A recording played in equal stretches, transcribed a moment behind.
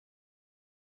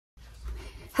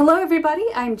Hello everybody,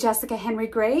 I'm Jessica Henry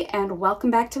Gray and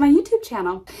welcome back to my YouTube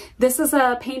channel. This is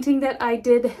a painting that I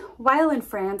did while in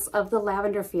France of the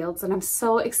lavender fields, and I'm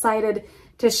so excited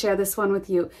to share this one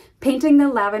with you. Painting the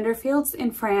lavender fields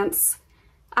in France,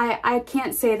 I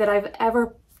can't say that I've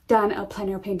ever done a plein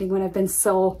air painting when I've been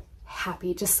so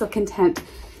happy, just so content.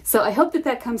 So I hope that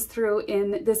that comes through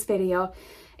in this video.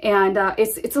 And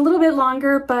it's a little bit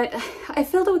longer, but I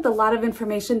filled it with a lot of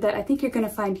information that I think you're going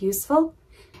to find useful.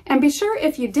 And be sure,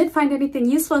 if you did find anything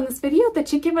useful in this video,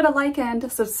 that you give it a like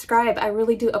and subscribe. I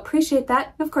really do appreciate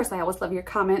that. And of course, I always love your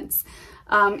comments.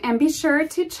 And be sure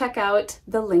to check out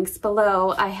the links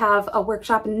below. I have a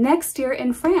workshop next year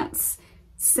in France.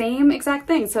 Same exact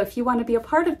thing. So if you want to be a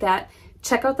part of that,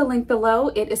 check out the link below.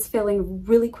 It is filling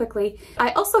really quickly. I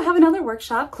also have another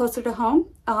workshop closer to home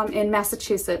in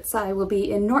Massachusetts. I will be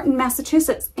in Norton,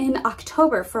 Massachusetts in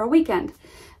October for a weekend.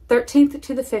 13th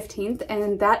to the 15th,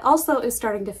 and that also is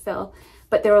starting to fill,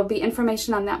 but there will be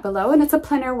information on that below, and it's a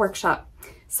plein air workshop.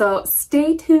 So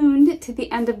stay tuned to the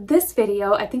end of this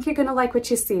video. I think you're going to like what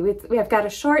you see. We have got a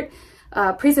short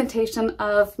presentation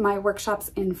of my workshops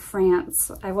in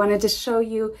France. I wanted to show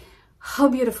you how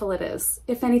beautiful it is,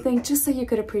 if anything, just so you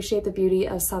could appreciate the beauty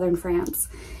of southern France.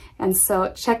 And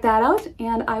so check that out,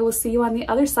 and I will see you on the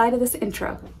other side of this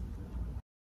intro.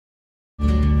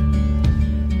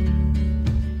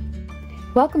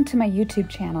 Welcome to my YouTube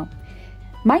channel.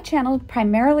 My channel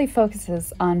primarily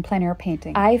focuses on plein air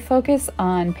painting. I focus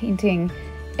on painting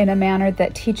in a manner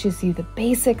that teaches you the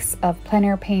basics of plein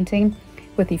air painting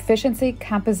with efficiency,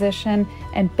 composition,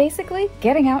 and basically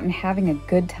getting out and having a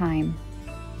good time.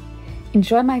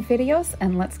 Enjoy my videos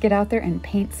and let's get out there and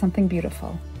paint something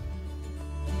beautiful.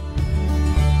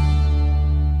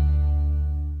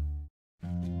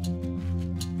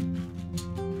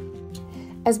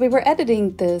 As we were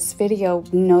editing this video,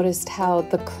 we noticed how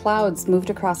the clouds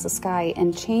moved across the sky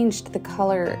and changed the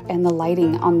color and the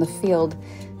lighting on the field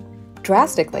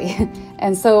drastically.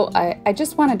 And so I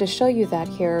just wanted to show you that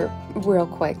here real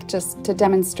quick, just to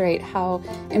demonstrate how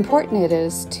important it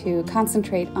is to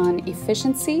concentrate on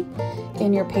efficiency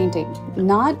in your painting.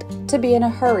 Not to be in a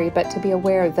hurry, but to be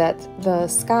aware that the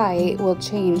sky will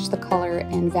change the color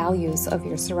and values of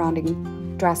your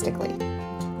surrounding drastically.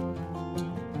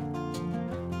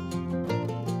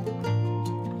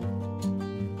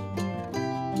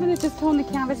 I'm going to just tone the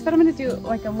canvas, but I'm going to do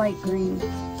like a light green.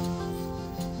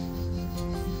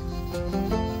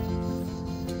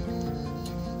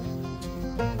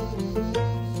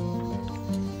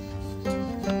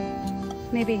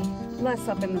 Maybe less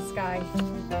up in the sky.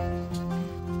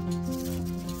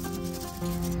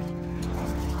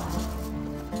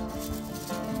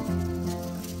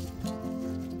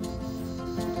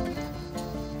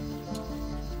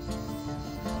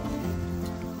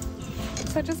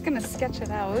 So I'm just going to sketch it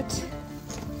out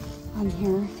on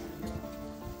here.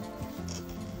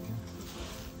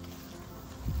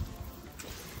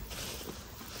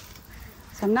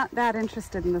 So I'm not that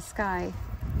interested in the sky.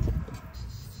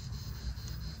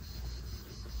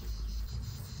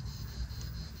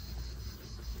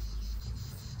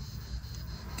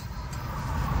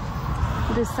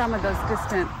 I'll do some of those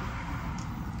distant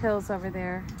hills over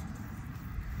there.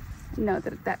 Know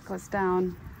that that goes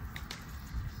down.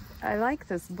 I like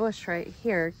this bush right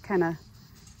here, kind of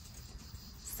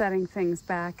setting things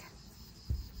back,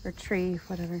 or tree,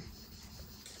 whatever.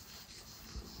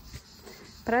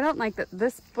 But I don't like that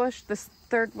this bush, this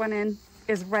third one in,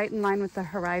 is right in line with the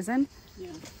horizon. Yeah.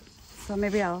 So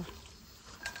maybe I'll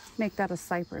make that a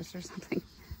cypress or something.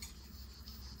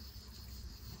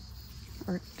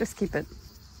 Or just keep it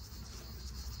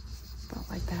about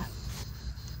like that.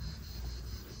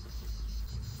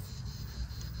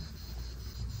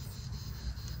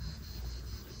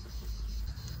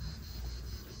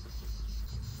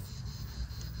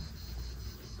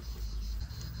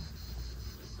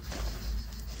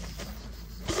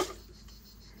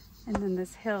 And then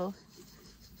this hill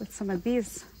with some of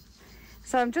these.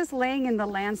 So I'm just laying in the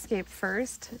landscape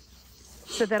first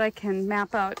so that I can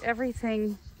map out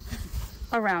everything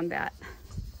around that.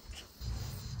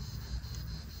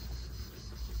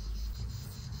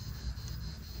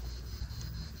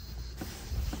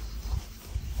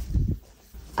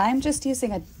 I'm just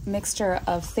using a mixture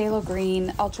of phthalo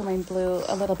green, ultramarine blue,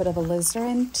 a little bit of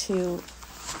alizarin to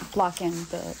block in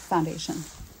the foundation.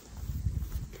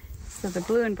 So the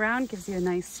blue and brown gives you a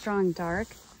nice strong dark.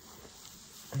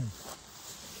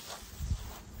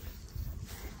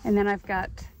 And then I've got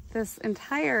this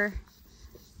entire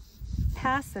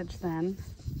passage then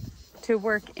to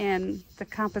work in the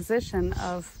composition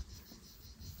of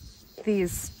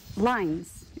these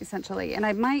lines, essentially. And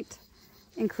I might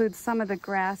include some of the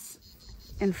grass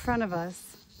in front of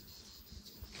us,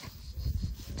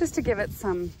 just to give it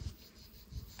some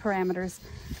parameters.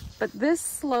 But this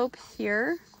slope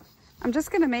here, I'm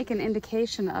just going to make an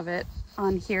indication of it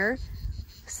on here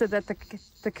so that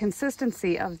the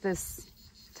consistency of this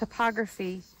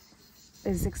topography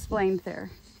is explained there.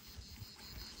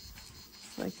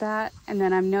 Like that. And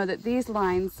then I know that these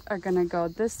lines are going to go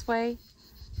this way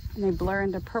and they blur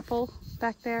into purple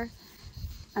back there.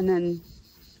 And then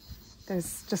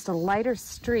there's just a lighter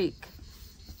streak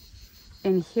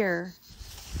in here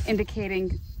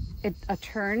indicating a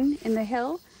turn in the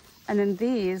hill. And then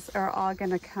these are all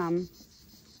going to come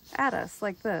at us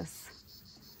like this.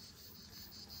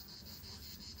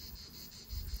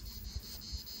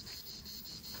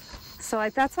 So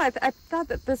that's why I thought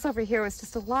that this over here was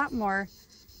just a lot more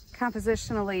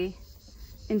compositionally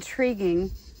intriguing,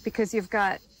 because you've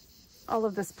got all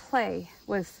of this play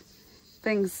with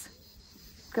things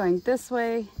going this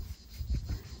way,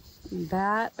 and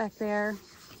that back there,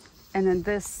 and then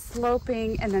this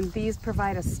sloping, and then these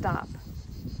provide a stop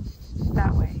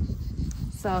that way.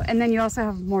 So, and then you also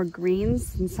have more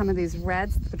greens and some of these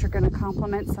reds, which are going to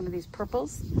complement some of these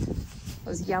purples.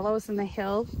 Those yellows in the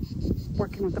hill,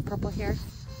 working with the purple here.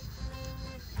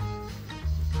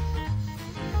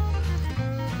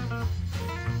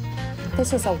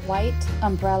 This is a white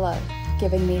umbrella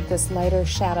giving me this lighter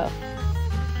shadow.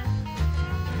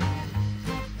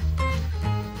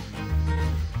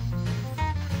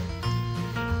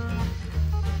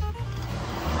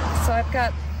 So I've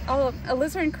got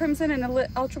alizarin crimson and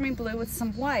ultramarine blue with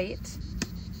some white.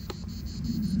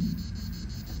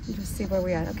 Just see where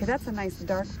we are. Okay, that's a nice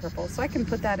dark purple. So I can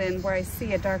put that in where I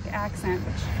see a dark accent,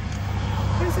 which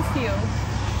there's a few.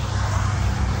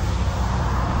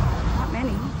 Not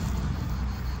many.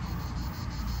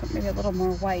 But maybe a little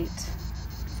more white.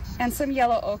 And some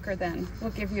yellow ochre then will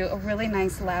give you a really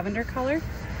nice lavender color.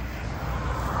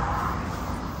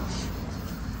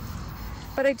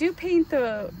 But I do paint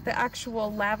the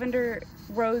actual lavender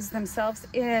rows themselves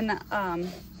in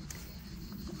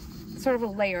sort of a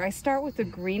layer. I start with the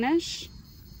greenish,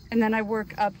 and then I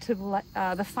work up to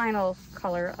the final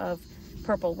color of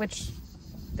purple, which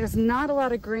there's not a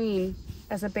lot of green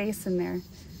as a base in there.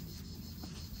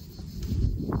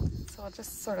 So I'll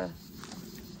just sort of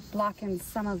block in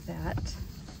some of that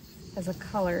as a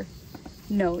color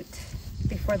note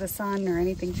before the sun or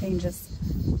anything changes.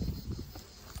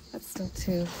 That's still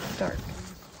too dark.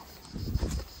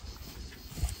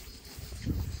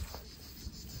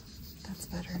 That's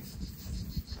better.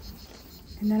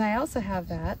 And then I also have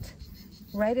that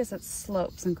right as it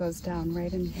slopes and goes down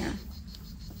right in here.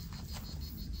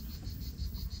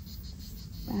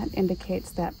 That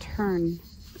indicates that turn.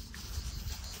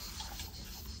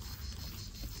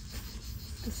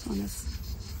 This one is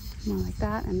more like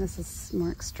that, and this is more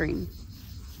extreme.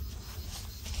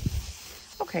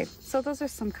 Okay, so those are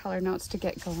some color notes to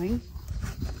get going.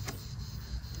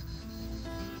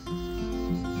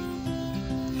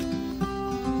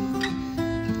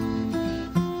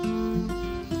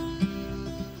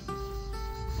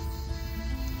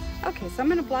 Okay, so I'm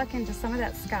going to block into some of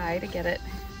that sky to get it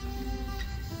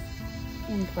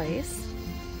in place.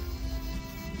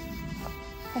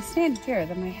 If I stand here,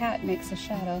 then my hat makes a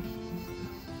shadow.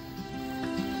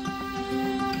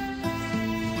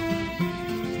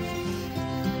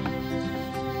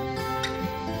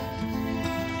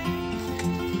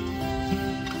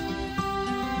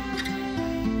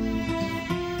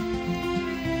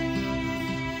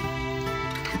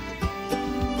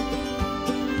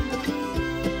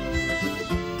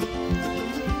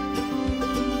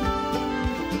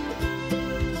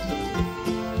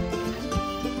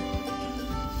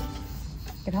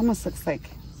 It almost looks like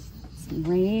some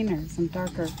rain or some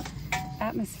darker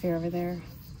atmosphere over there.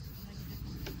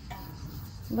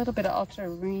 A little bit of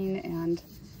ultramarine and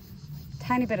a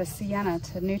tiny bit of sienna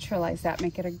to neutralize that,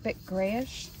 make it a bit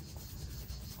grayish.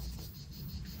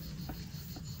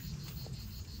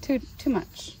 Too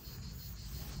much.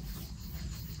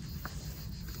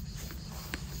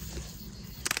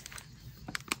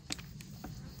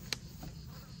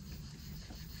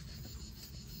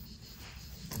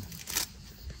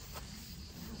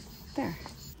 There.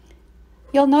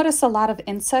 You'll notice a lot of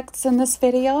insects in this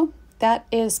video. That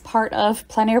is part of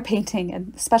plein air painting,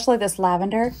 and especially this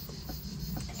lavender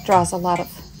draws a lot of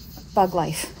bug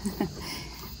life.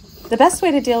 The best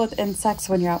way to deal with insects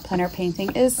when you're out plein air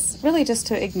painting is really just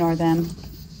to ignore them.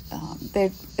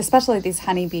 Especially these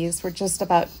honeybees, were just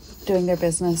about doing their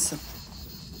business.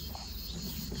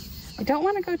 I don't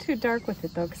want to go too dark with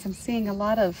it though, because I'm seeing a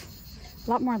lot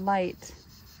more light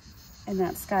in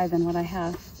that sky than what I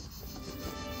have.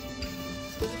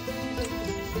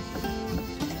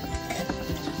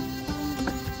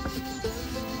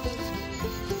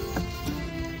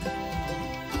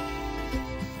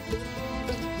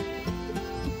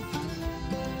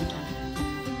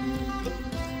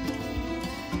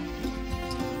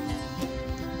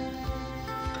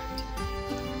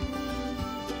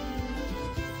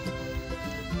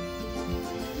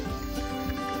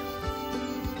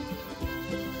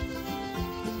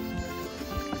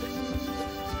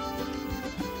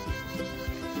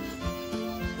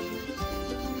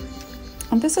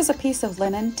 And this is a piece of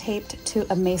linen taped to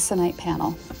a masonite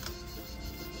panel,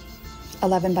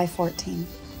 11 by 14.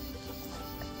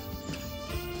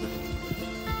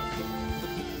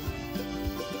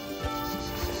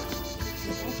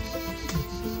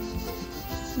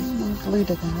 Glue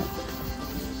to that,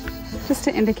 just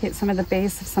to indicate some of the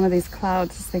base of some of these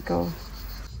clouds as they go.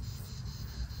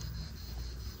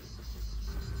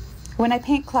 When I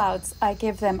paint clouds, I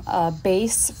give them a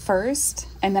base first,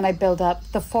 and then I build up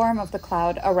the form of the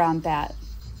cloud around that.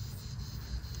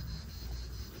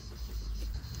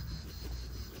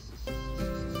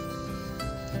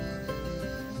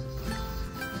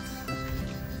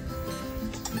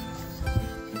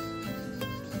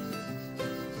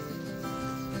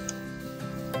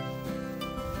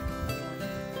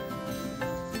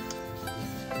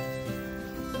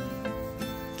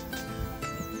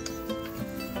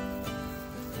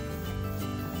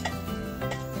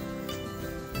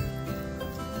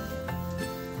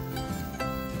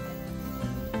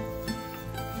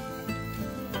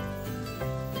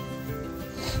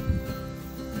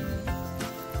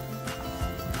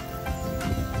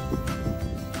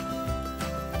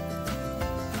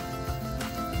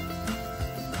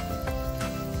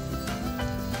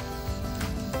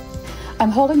 I'm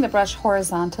holding the brush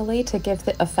horizontally to give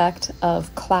the effect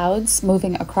of clouds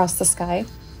moving across the sky.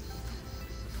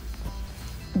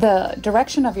 The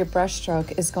direction of your brush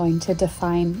stroke is going to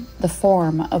define the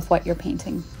form of what you're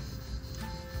painting.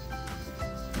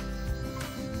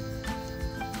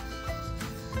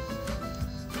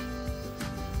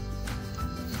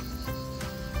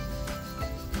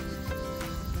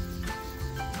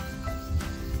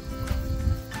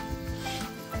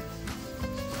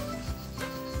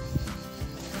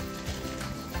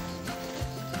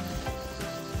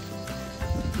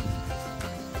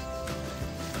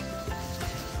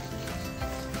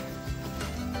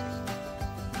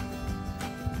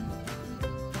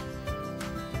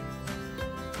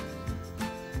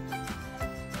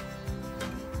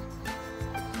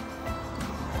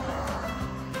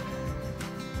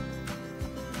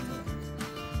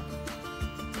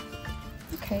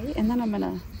 Okay, and then I'm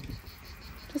gonna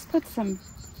just put some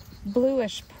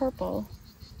bluish purple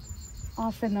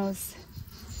off in those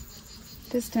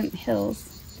distant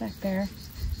hills back there.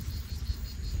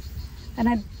 And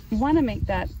I want to make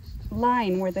that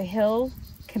line where the hill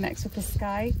connects with the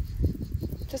sky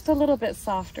just a little bit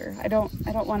softer. I don't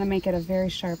want to make it a very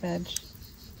sharp edge.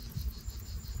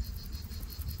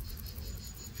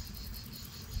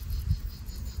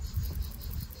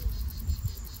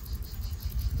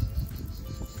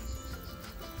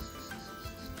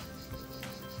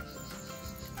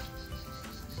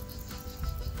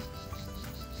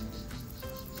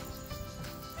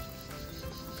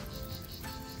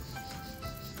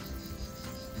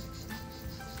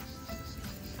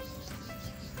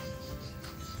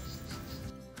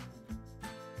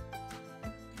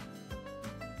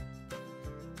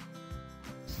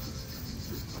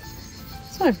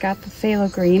 So I've got the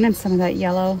phthalo green and some of that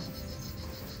yellow.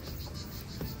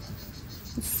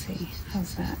 Let's see,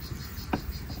 how's that?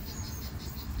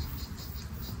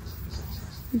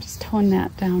 Just tone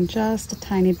that down just a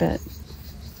tiny bit.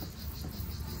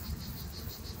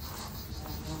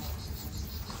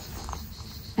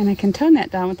 And I can tone that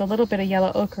down with a little bit of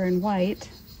yellow ochre and white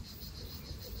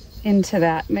into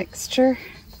that mixture.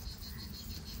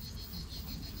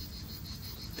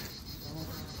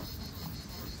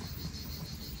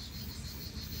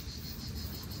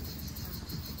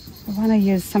 I want to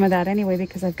use some of that anyway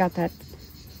because I've got that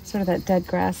sort of that dead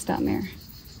grass down there.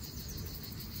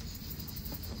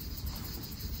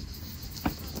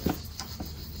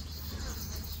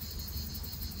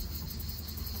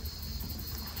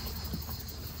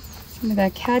 Some of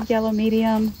that cad yellow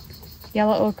medium,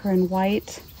 yellow ochre and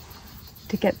white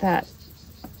to get that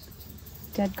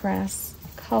dead grass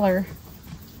color.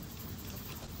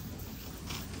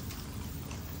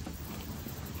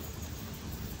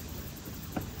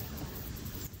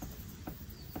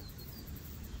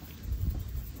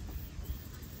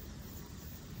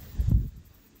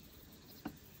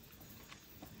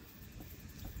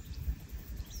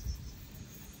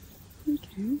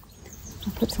 Okay,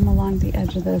 I'll put some along the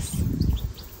edge of this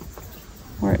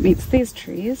where it meets these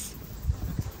trees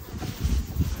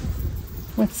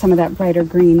with some of that brighter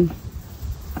green.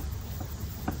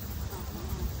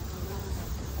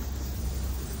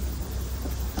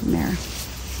 In there.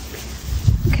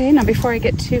 Okay, now before I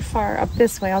get too far up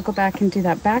this way, I'll go back and do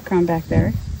that background back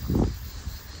there.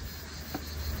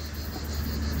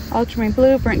 Ultramarine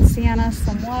blue, burnt sienna,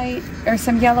 some white, or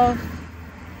some yellow.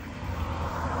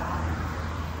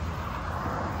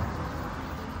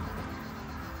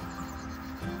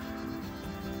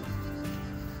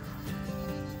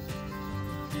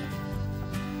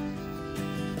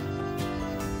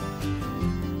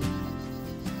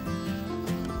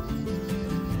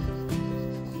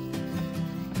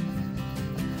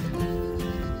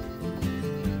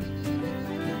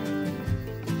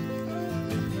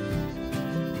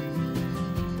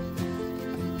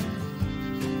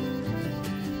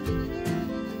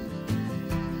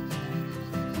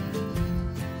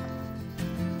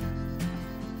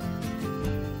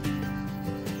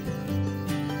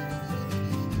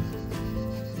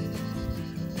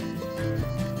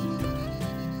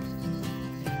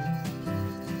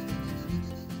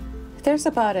 There's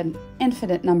about an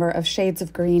infinite number of shades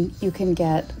of green you can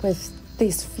get with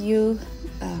these few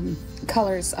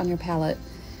colors on your palette.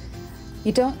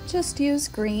 You don't just use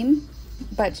green,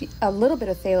 but a little bit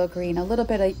of phthalo green, a little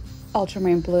bit of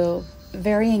ultramarine blue,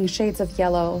 varying shades of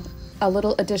yellow, a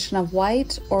little addition of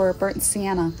white or burnt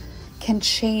sienna can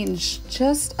change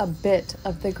just a bit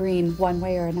of the green one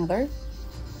way or another.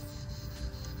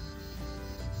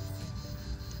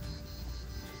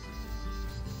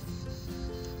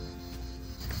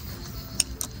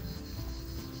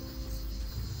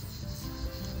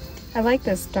 I like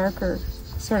this darker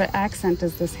sort of accent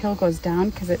as this hill goes down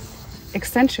because it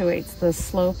accentuates the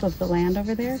slope of the land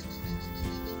over there.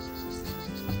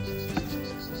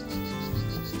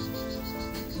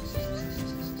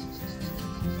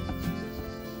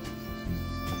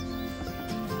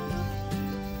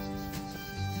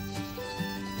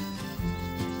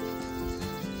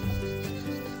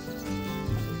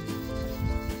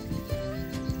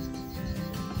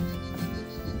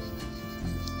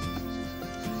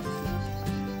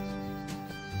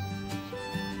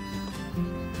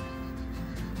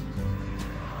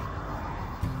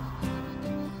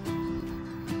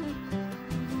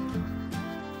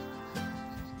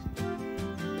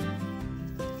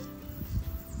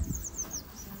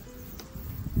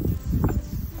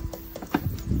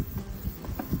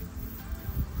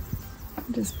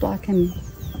 Just blocking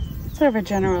sort of a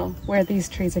general where these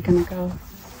trees are going to go.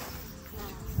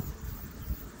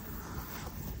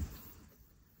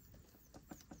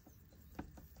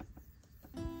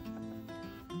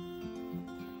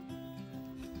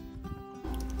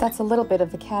 That's a little bit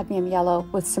of the cadmium yellow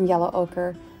with some yellow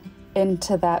ochre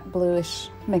into that bluish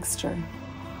mixture.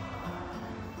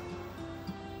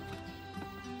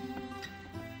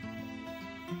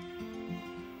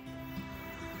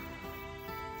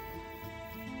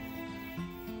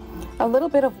 A little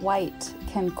bit of white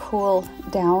can cool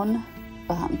down,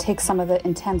 take some of the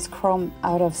intense chrome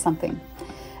out of something.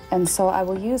 And so I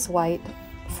will use white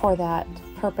for that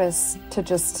purpose to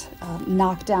just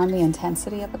knock down the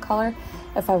intensity of a color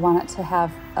if I want it to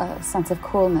have a sense of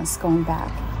coolness going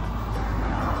back.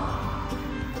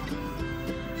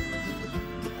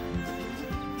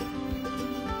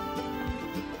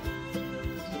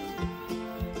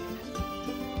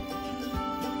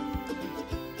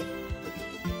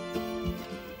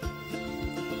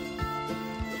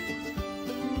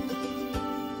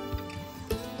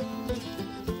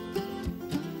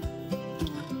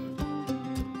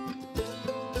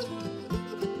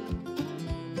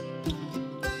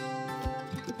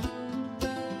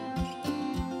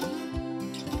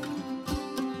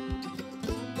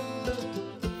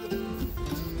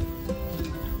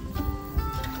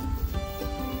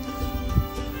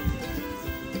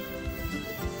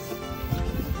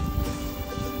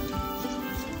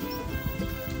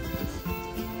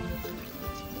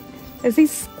 As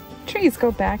these trees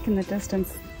go back in the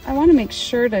distance, I want to make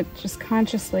sure to just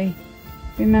consciously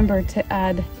remember to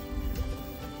add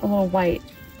a little white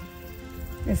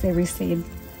as they recede.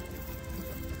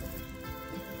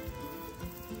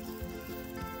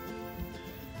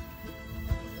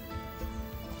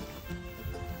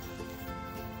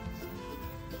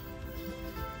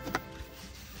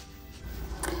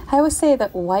 I always say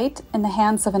that white in the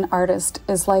hands of an artist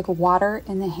is like water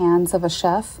in the hands of a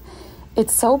chef.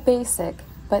 It's so basic,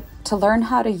 but to learn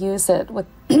how to use it with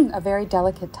a very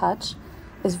delicate touch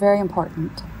is very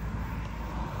important.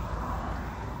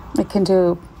 It can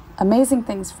do amazing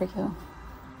things for you.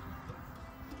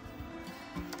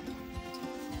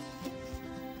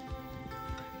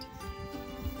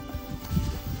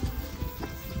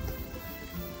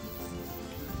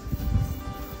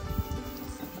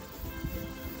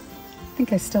 I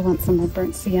think I still want some more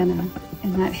burnt sienna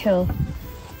in that hill,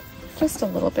 just a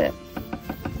little bit.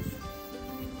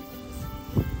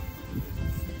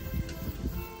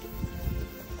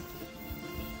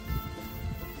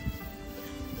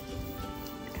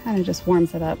 Kind of just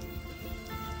warms it up.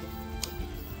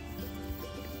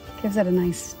 Gives it a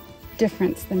nice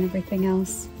difference than everything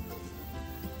else.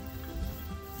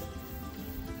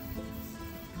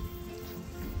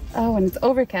 Oh, and it's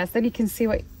overcast, then you can see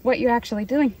what you're actually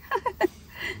doing.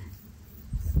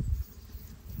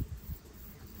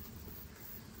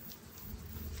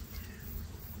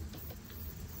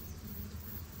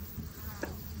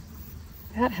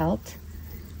 That helped.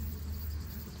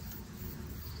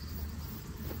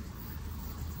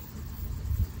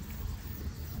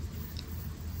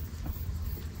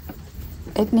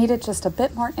 It needed just a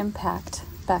bit more impact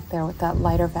back there with that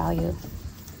lighter value.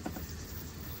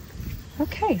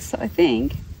 Okay, so I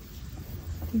think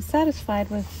I'm satisfied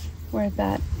with where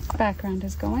that background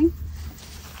is going.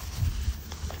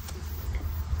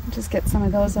 Just get some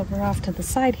of those over off to the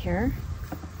side here.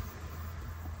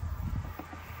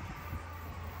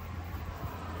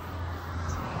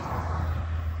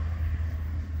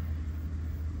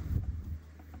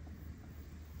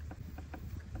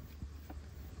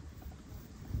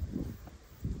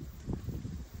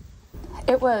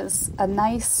 It was a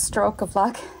nice stroke of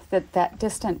luck that that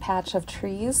distant patch of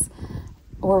trees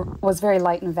was very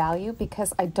light in value,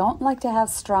 because I don't like to have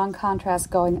strong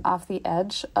contrast going off the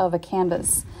edge of a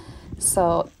canvas.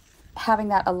 So having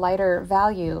that a lighter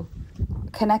value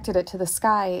connected it to the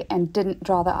sky and didn't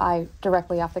draw the eye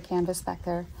directly off the canvas back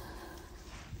there.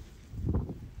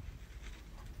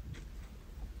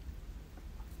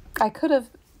 I could have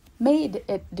made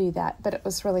it do that, but it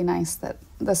was really nice that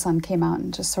the sun came out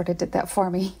and just sort of did that for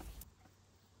me.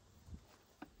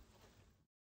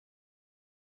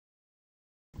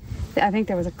 I think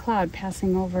there was a cloud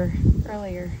passing over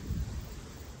earlier.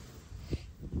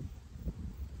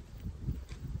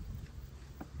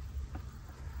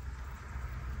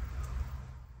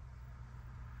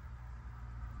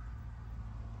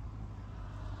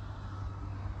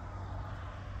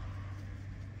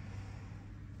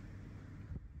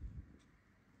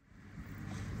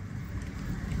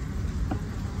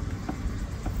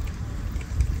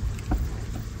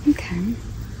 Okay.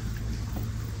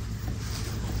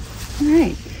 All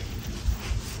right.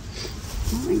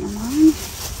 Moving along.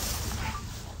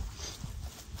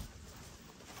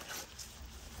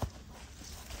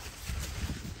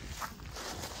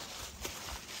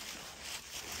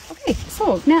 Okay,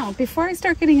 so now before I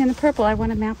start getting in the purple, I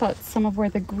want to map out some of where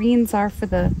the greens are for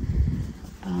the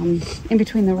in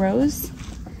between the rows.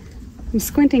 I'm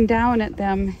squinting down at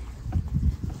them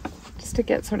just to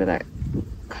get sort of that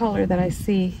color that I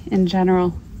see in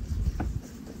general.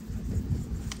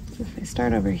 So if I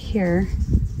start over here,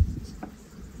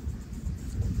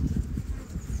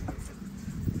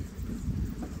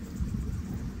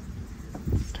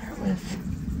 start with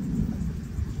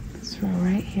this row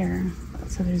right here.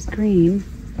 So there's green.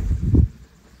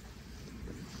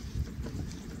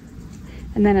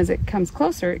 And then as it comes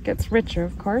closer, it gets richer,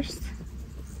 of course.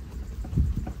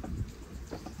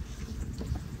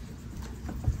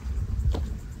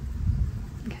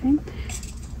 Okay.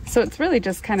 So it's really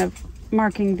just kind of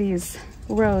marking these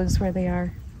rows where they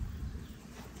are.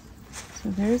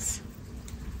 So there's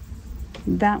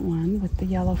that one with the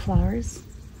yellow flowers.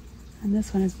 And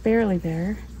this one is barely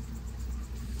there.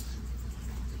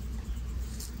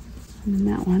 And then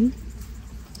that one.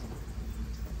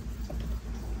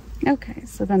 Okay,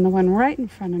 so then the one right in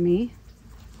front of me .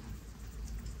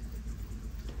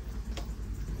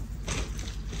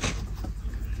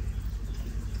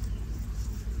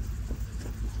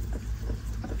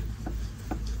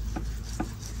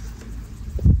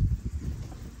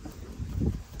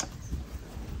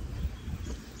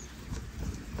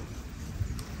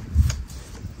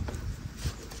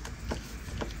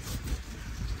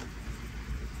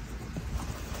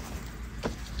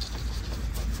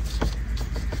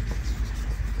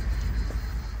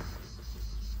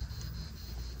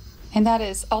 And that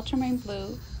is ultramarine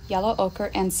blue, yellow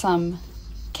ochre, and some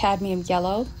cadmium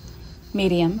yellow,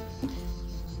 medium.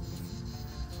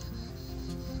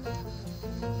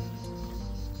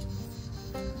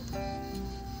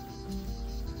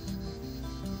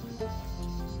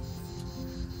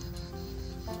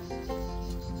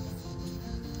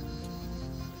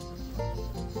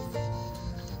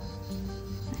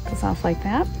 That goes off like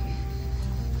that.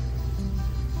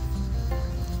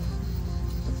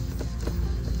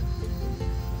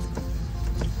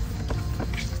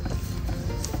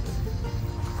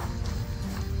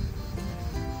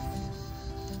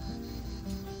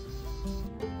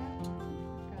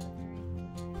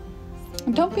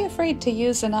 Don't be afraid to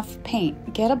use enough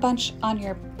paint. Get a bunch on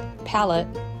your palette.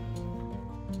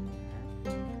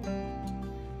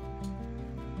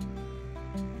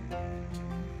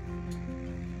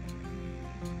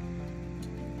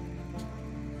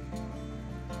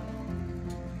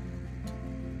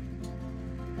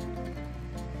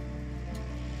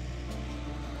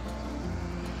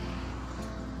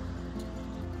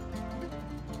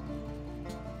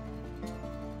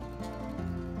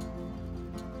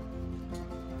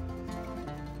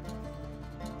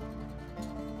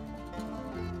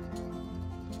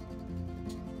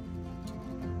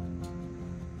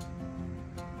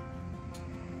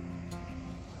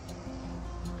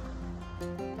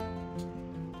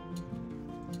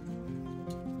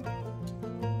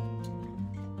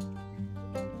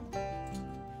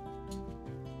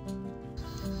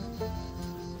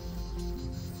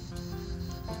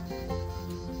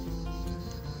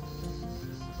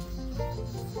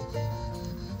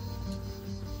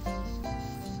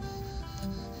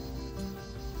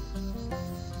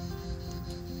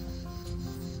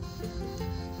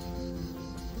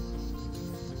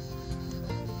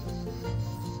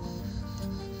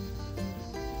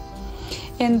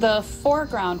 In the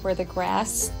foreground where the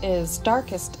grass is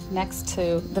darkest next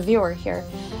to the viewer here,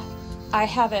 I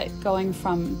have it going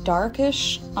from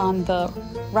darkish on the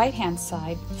right-hand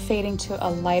side, fading to a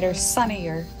lighter,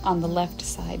 sunnier on the left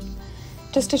side,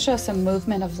 just to show some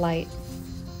movement of light.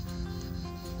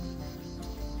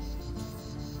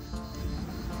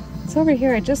 So over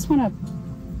here, I just want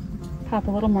to pop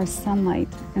a little more sunlight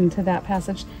into that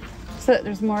passage so that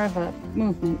there's more of a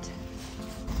movement.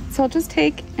 So I'll just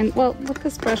take and, well, with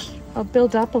this brush, I'll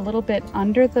build up a little bit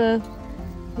under the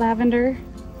lavender.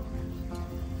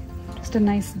 Just a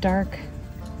nice dark,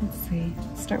 let's see,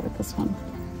 start with this one.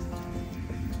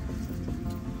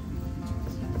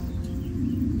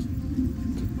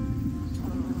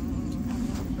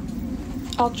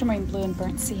 Ultramarine blue and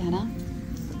burnt sienna.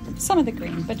 Some of the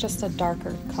green, but just a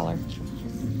darker color.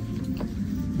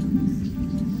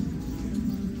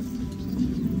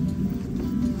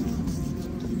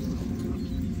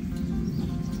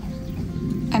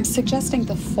 I'm suggesting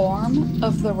the form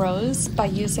of the rose by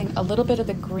using a little bit of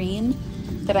the green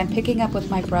that I'm picking up with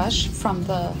my brush from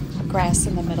the grass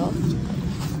in the middle.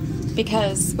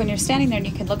 Because when you're standing there and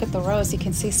you can look at the rose, you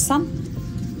can see some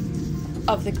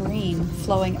of the green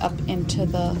flowing up into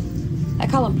the, I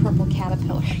call them purple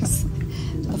caterpillars,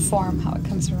 the form, how it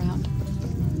comes around.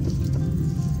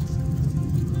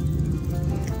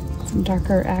 Some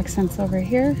darker accents over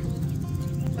here.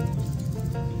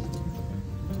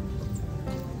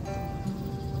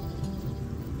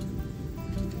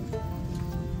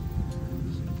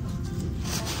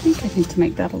 I need to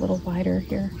make that a little wider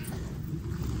here.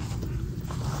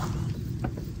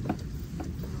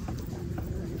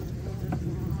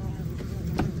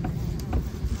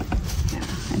 Yeah,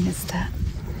 I missed that.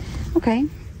 Okay.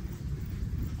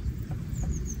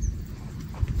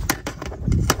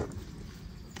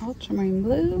 Ultramarine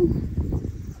blue.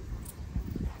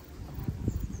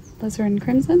 Alizarin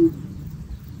crimson.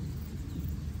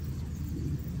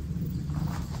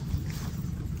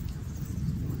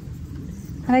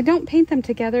 And I don't paint them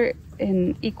together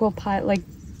in equal pile, like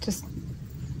just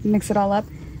mix it all up.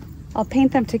 I'll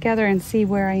paint them together and see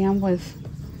where I am with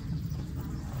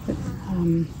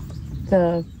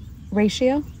the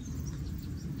ratio.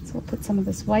 So I'll put some of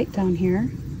this white down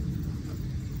here.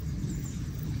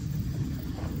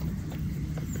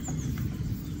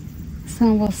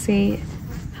 So we'll see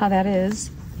how that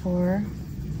is for,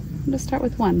 I'm gonna start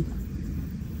with one.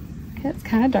 Okay, it's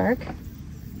kind of dark.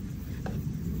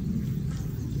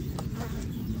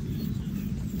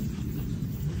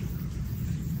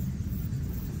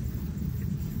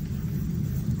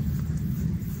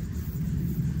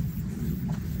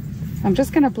 I'm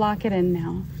just going to block it in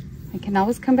now. I can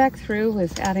always come back through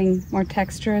with adding more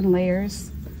texture and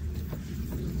layers.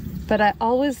 But I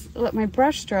always let my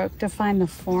brush stroke define the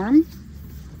form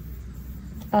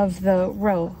of the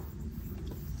row.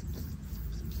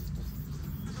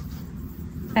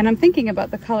 And I'm thinking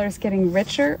about the colors getting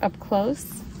richer up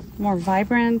close, more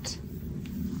vibrant.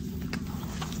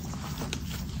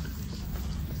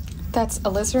 That's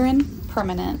alizarin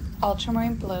permanent,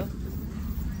 ultramarine blue.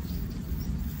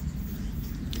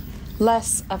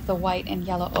 Less of the white and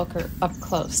yellow ochre up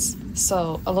close.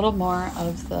 So a little more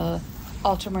of the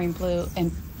ultramarine blue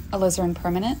and alizarin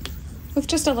permanent with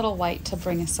just a little white to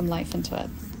bring some life into it.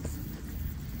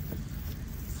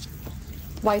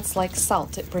 White's like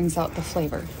salt, it brings out the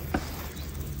flavor.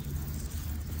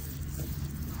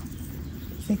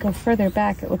 As we go further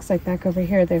back, it looks like back over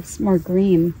here there's more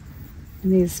green in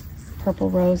these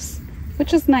purple rose,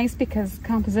 which is nice because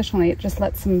compositionally it just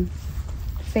lets them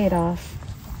fade off.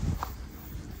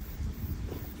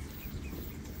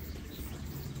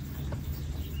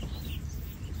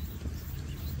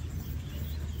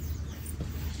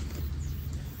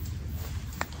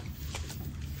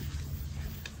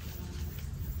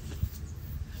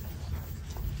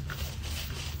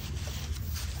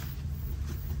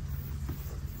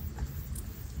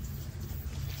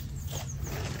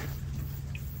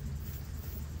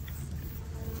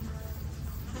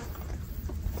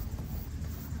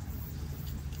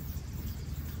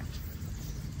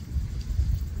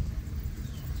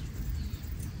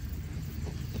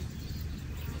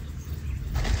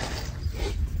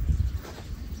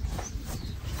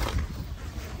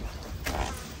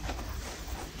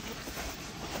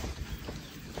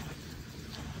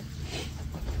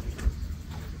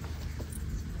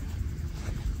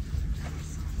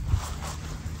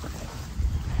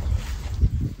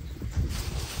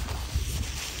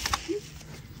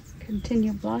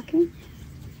 Continue blocking.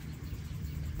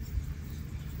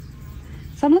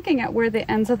 So I'm looking at where the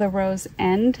ends of the rows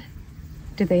end.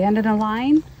 Do they end in a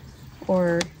line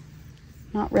or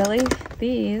not really?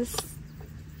 These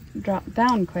drop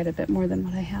down quite a bit more than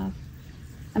what I have.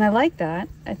 And I like that.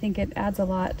 I think it adds a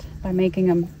lot by making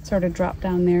them sort of drop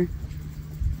down there.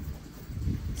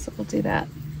 So we'll do that.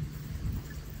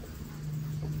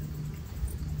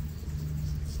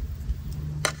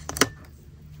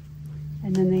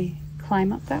 And then they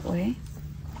climb up that way.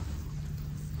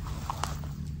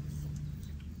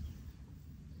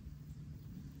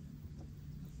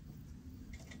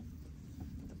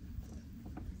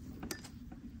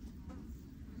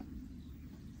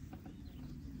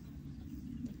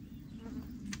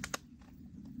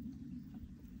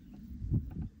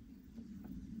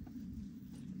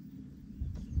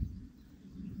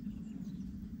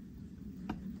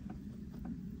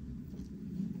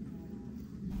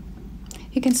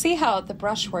 You can see how the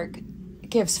brushwork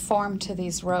gives form to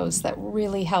these rows. That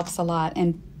really helps a lot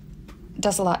and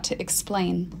does a lot to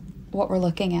explain what we're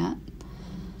looking at.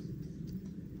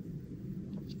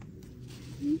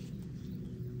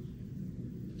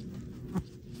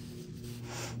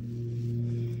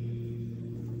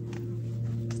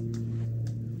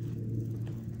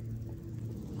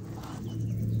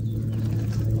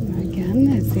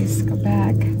 Again, as these go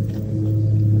back.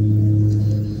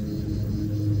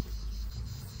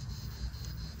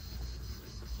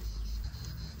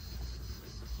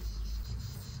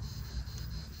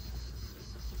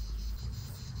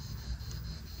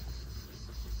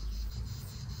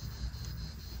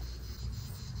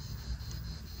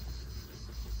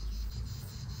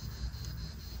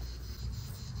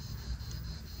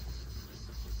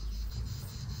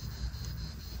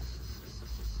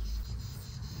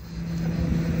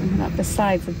 The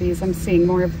sides of these, I'm seeing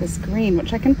more of this green,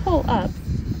 which I can pull up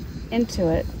into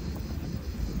it.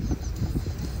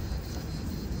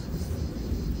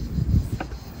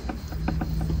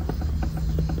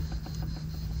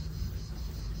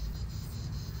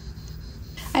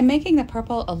 I'm making the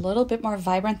purple a little bit more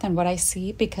vibrant than what I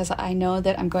see because I know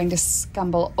that I'm going to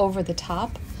scumble over the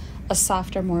top a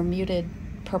softer, more muted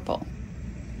purple.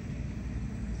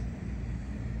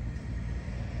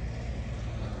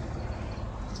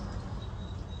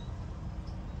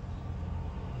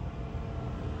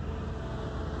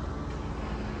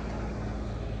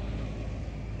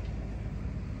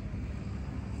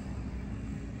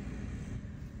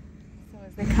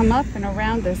 They come up and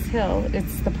around this hill.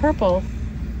 It's the purple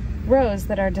rows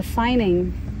that are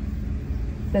defining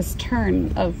this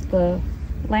turn of the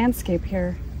landscape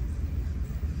here.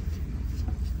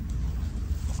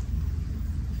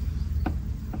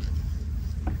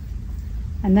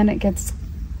 And then it gets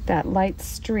that light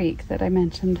streak that I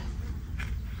mentioned.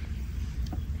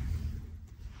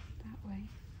 That way.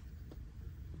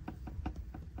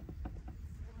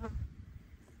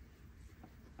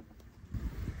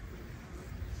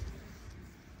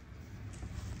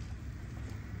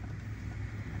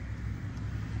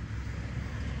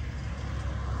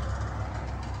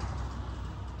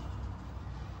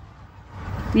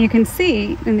 You can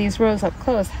see in these rows up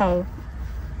close how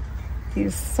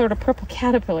these sort of purple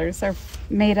caterpillars are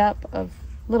made up of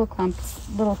little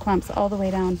clumps all the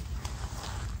way down.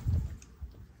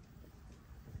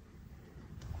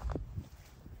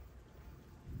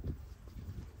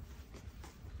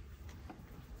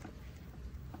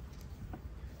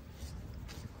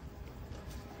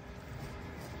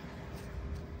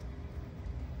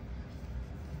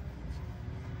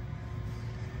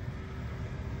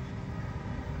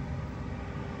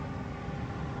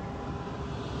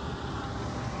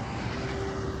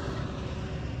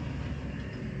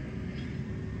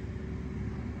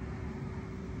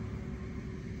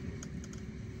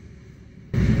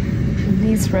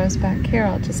 These rows back here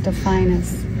I'll just define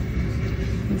as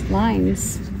these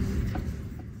lines.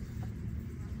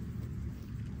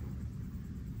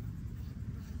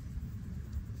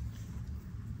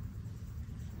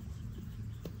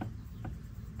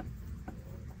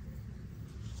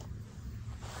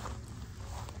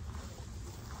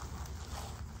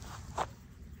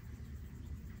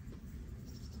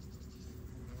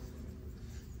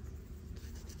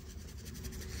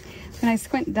 When I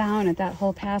squint down at that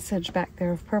whole passage back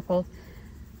there of purple,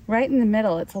 right in the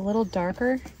middle, it's a little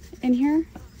darker in here,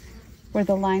 where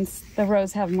the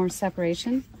rows have more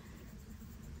separation.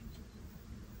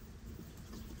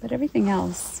 But everything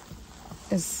else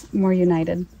is more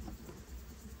united.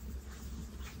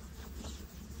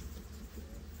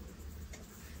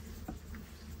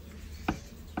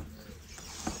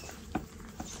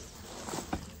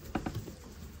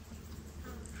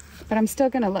 But I'm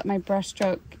still going to let my brush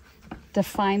stroke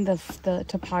define the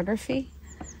topography.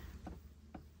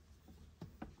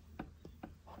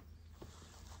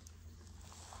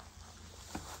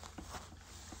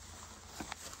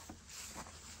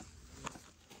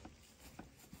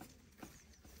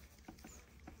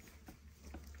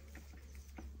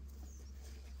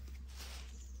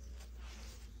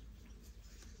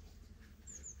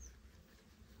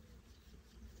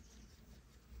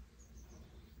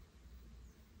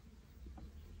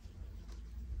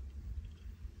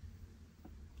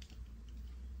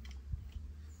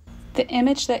 The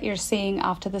image that you're seeing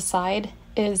off to the side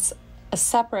is a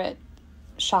separate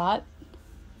shot.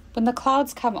 When the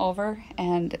clouds come over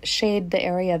and shade the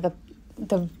area,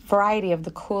 the variety of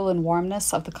the cool and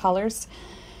warmness of the colors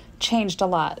changed a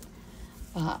lot.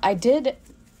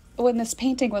 When this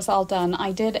painting was all done,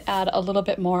 I did add a little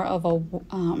bit more of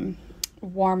a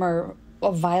warmer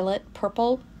violet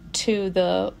purple to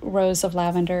the rows of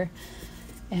lavender.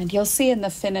 And you'll see in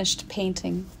the finished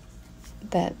painting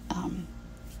that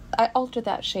I altered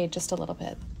that shade just a little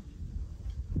bit.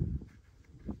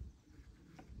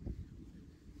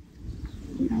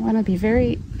 I want to be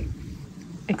very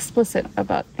explicit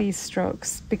about these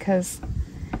strokes because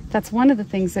that's one of the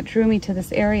things that drew me to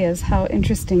this area, is how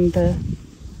interesting the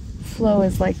flow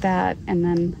is like that, and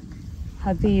then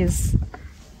how these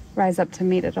rise up to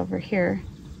meet it over here.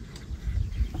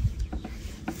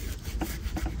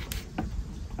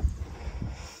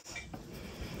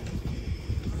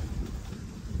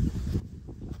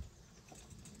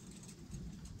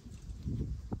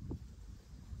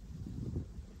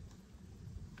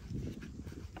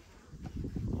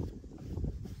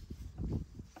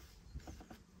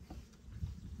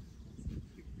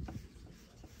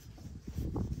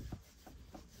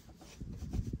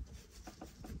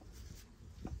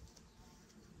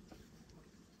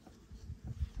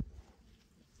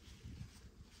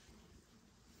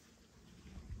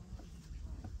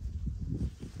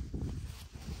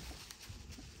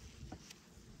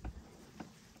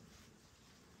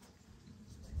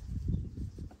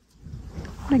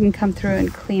 I can come through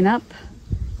and clean up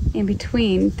in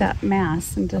between that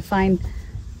mass and define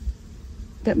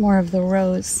a bit more of the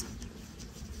rows.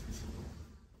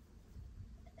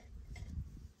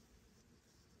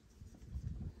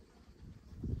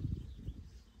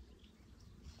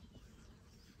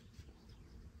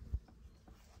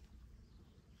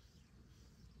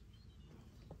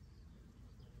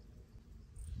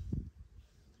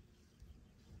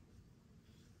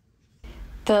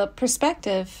 The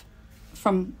perspective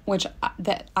from which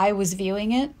that I was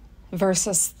viewing it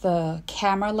versus the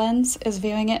camera lens is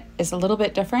viewing it is a little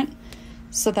bit different.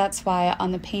 So that's why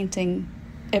on the painting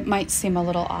it might seem a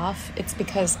little off. It's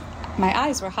because my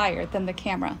eyes were higher than the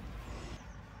camera.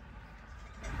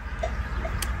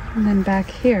 And then back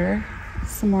here,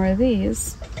 some more of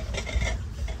these.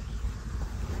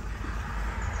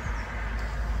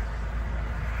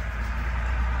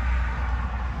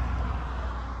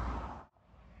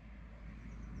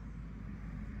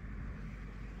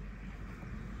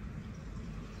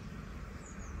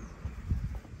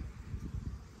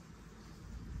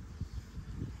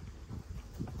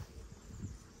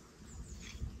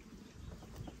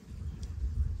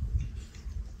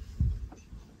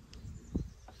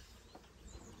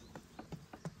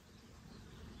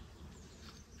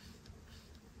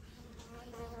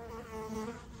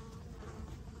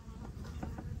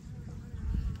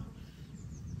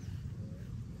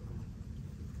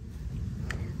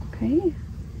 Okay,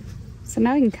 so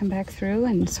now we can come back through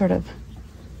and sort of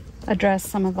address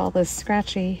some of all this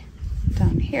scratchy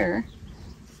down here.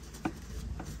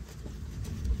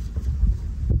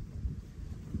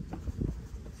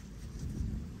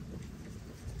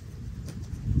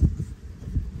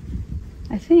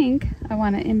 I think I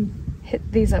want to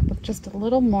hit these up with just a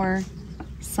little more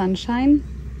sunshine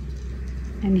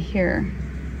in here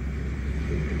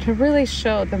to really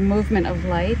show the movement of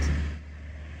light.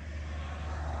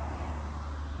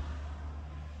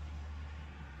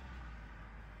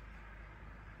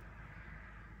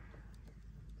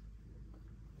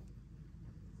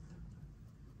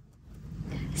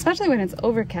 Especially when it's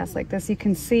overcast like this, you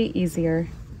can see easier.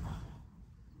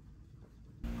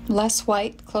 Less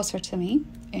white closer to me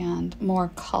and more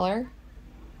color.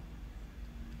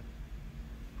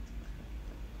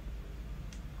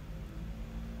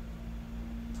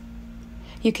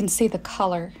 You can see the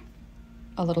color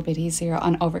a little bit easier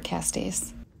on overcast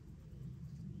days.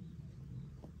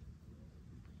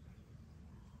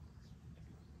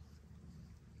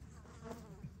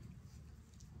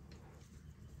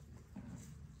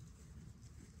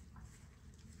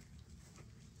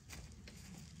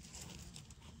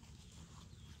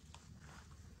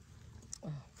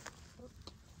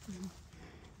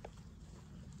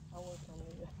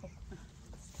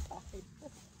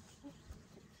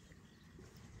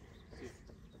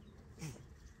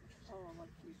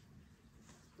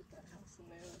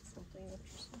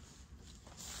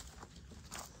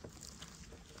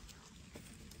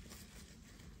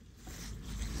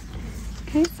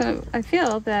 Okay, so I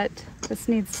feel that this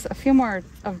needs a few more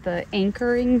of the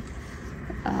anchoring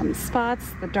spots,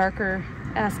 the darker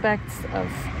aspects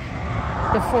of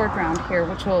the foreground here,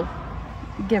 which will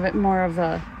give it more of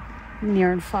a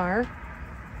near and far.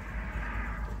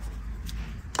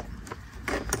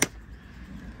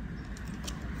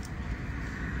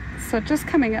 So just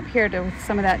coming up here to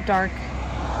some of that dark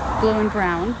blue and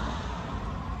brown.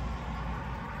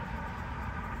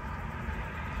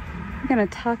 I'm gonna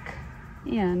tuck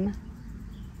in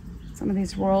some of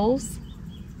these rolls.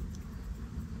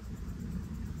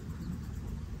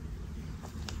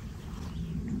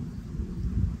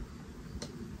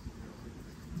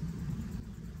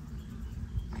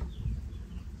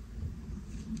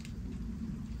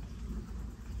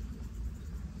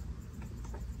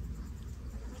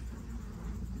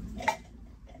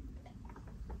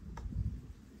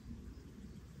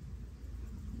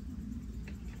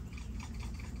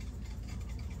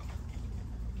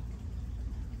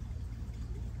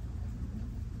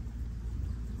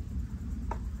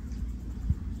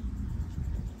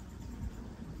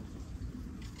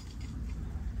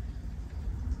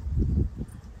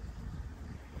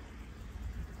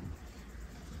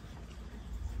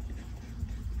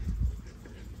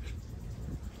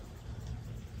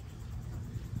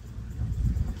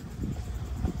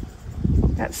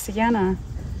 That sienna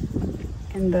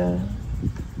in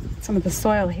some of the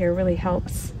soil here really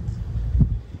helps,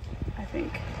 I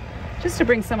think, just to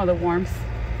bring some of the warmth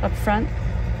up front.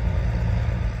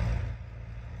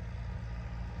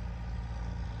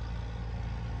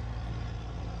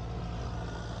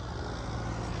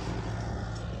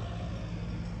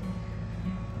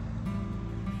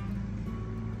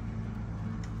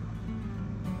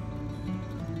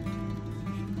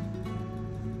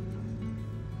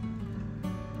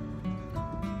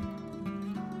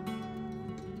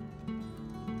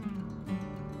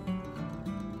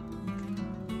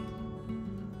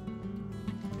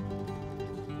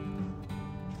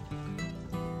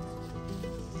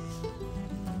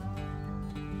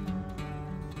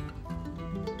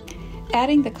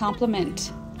 Adding the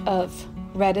complement of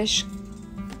reddish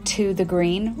to the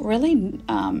green really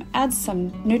adds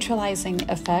some neutralizing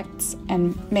effects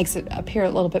and makes it appear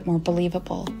a little bit more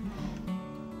believable.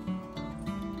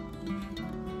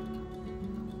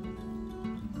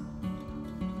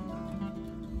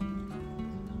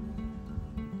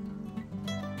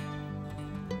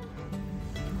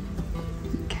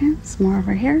 Okay, some more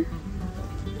over here.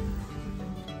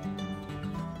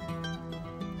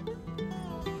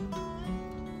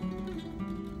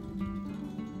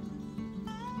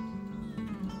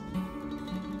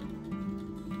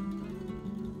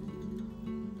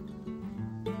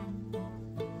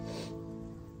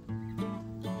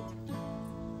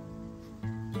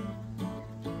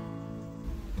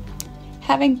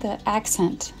 Having the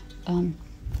accent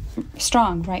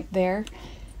strong right there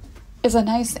is a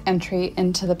nice entry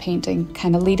into the painting,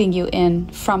 kind of leading you in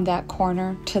from that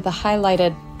corner to the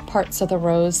highlighted parts of the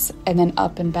rose and then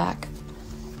up and back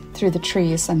through the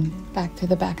trees and back through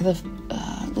the back of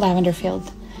the lavender field.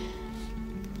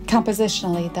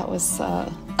 Compositionally, that was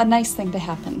a nice thing to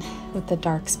happen with the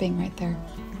darks being right there.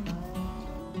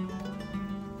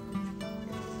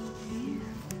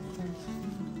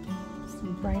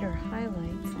 Brighter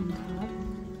highlights on top.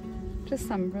 Just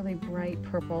some really bright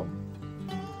purple,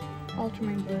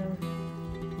 ultramarine blue,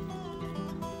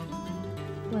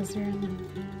 alizarin.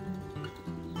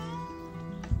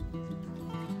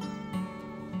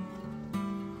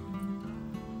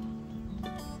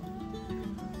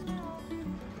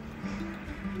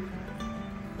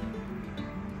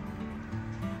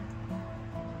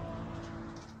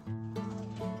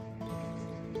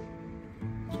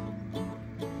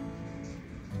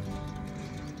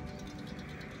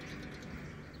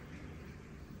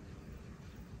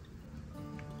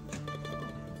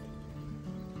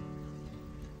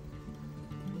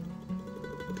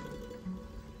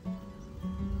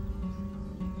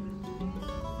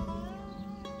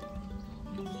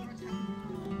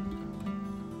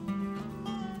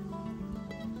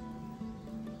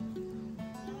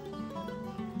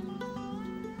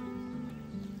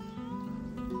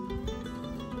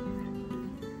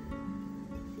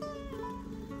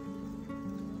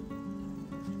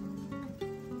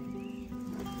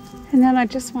 And then I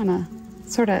just want to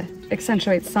sort of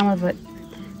accentuate some of it,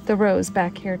 the rose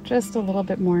back here, just a little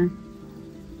bit more.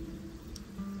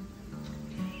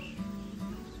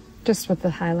 Just with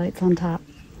the highlights on top.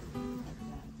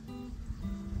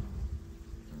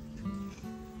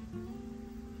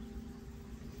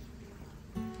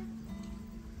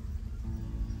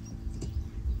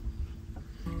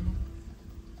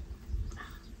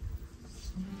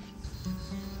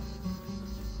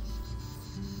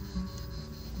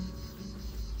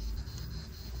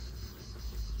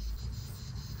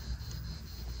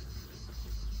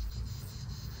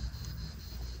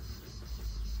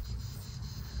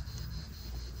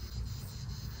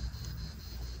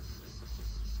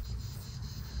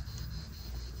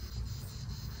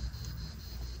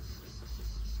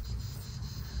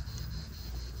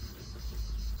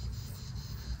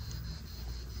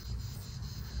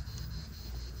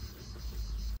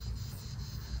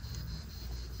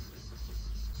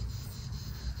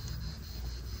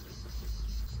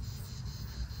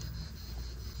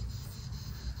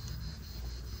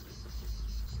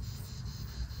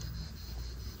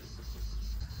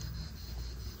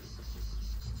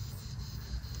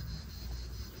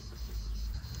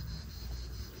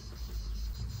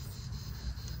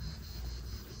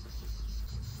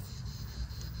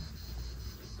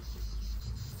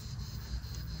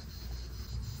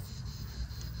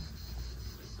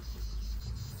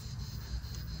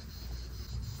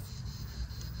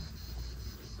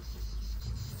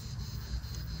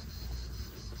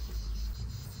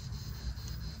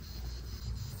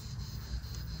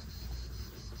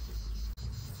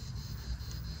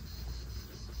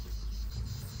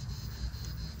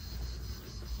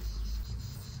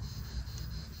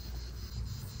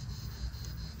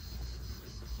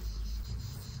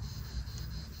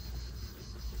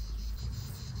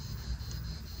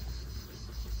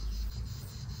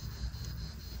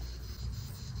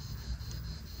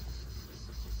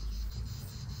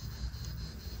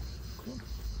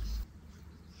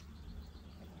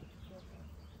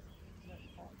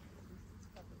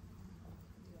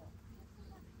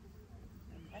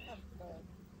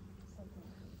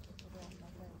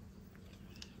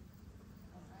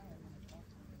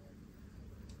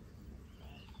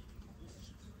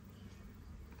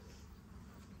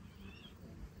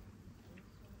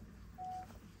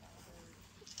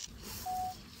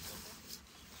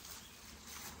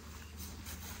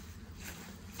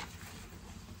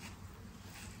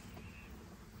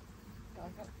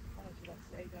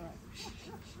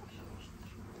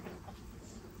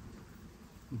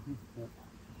 Yep.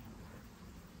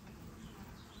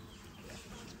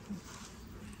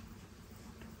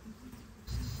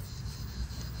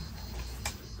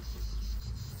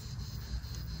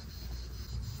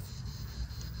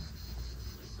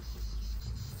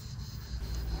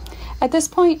 At this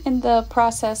point in the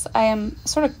process, I am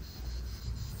sort of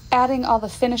adding all the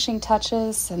finishing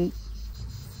touches and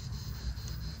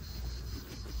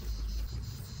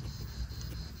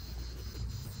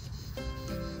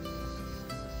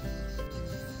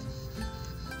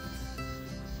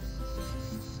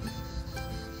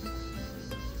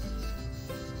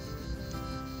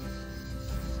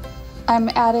I'm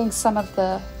adding some of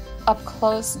the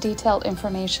up-close detailed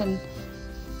information.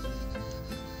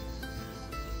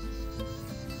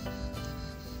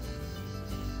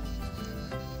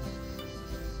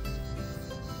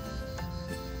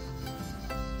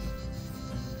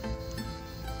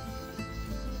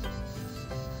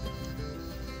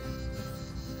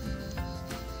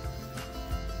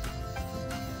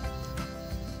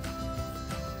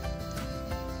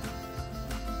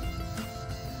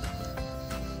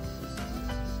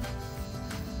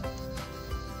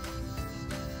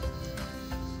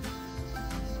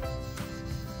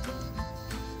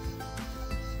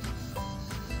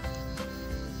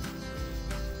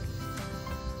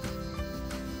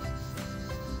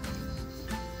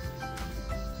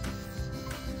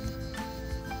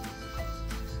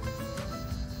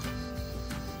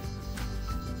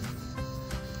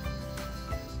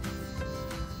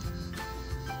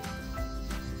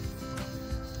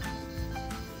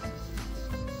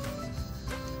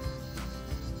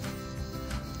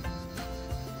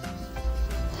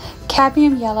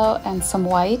 Cadmium yellow and some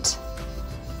white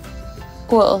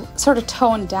will sort of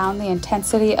tone down the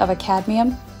intensity of a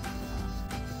cadmium.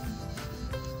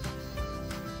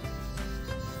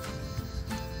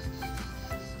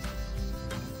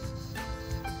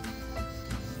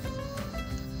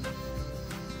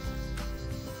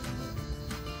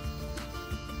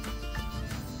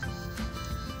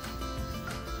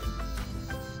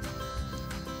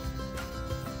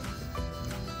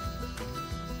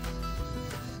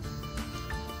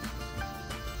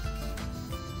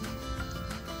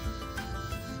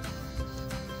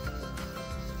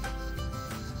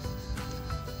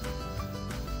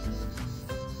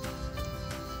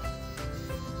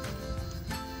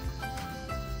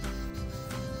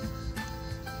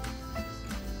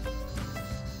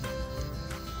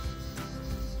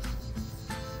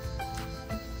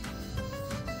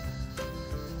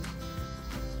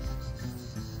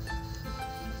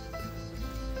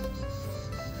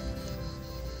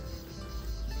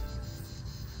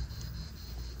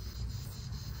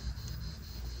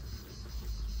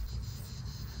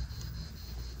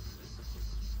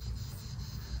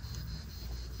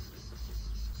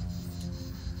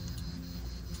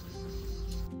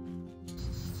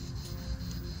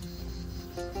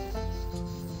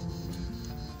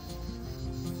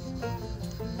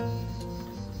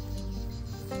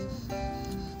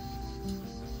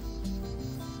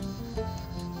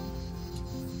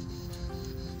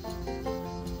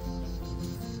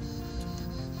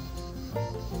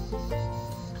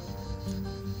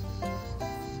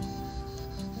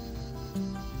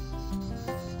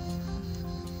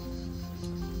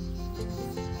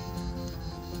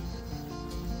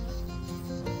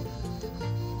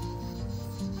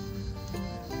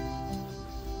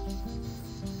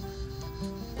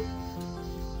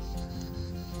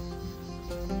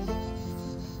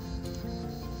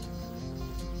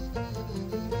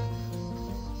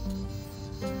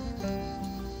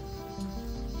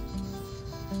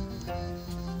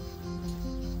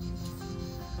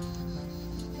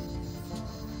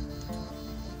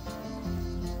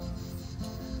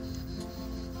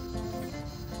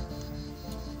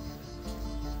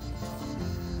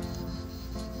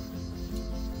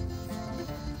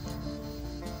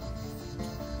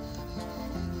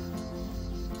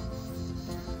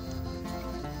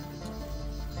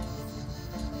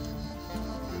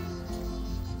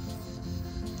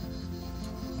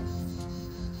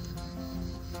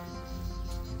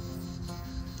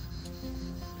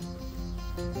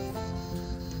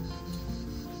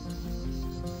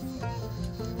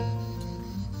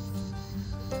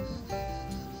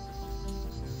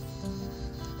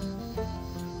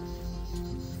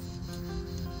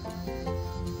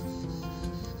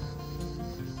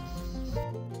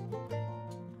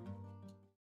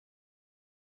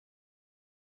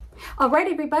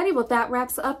 Alright everybody, well that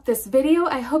wraps up this video.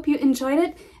 I hope you enjoyed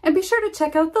it, and be sure to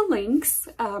check out the links.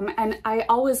 And I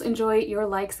always enjoy your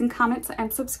likes and comments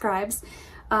and subscribes.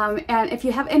 And if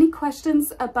you have any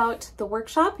questions about the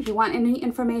workshop, if you want any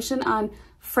information on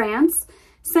France,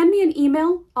 send me an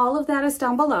email. All of that is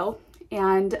down below.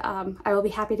 And I will be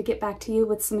happy to get back to you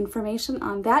with some information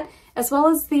on that, as well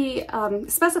as the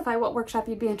specify what workshop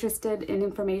you'd be interested in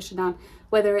information on,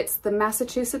 whether it's the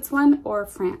Massachusetts one or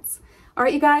France. All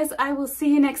right, you guys, I will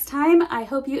see you next time. I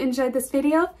hope you enjoyed this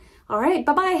video. All right,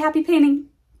 bye-bye, happy painting.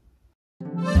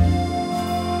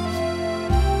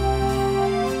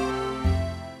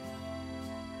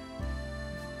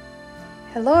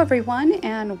 Hello everyone,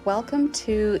 and welcome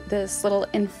to this little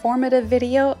informative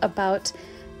video about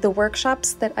the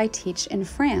workshops that I teach in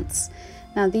France.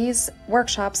 Now these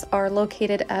workshops are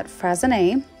located at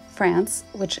Frasonnet, France,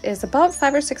 which is about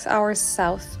 5 or 6 hours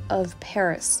south of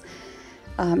Paris,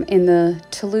 in the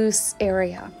Toulouse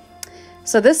area.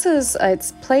 So this is,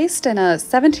 it's placed in a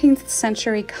 17th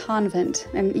century convent,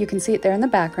 and you can see it there in the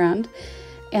background.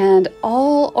 And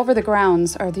all over the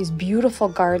grounds are these beautiful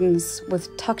gardens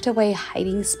with tucked away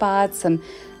hiding spots and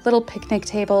little picnic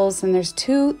tables, and there's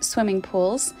 2 swimming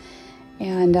pools.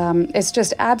 And it's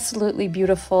just absolutely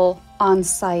beautiful on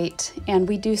site. And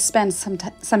we do spend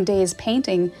some days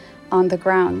painting on the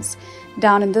grounds.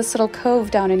 Down in this little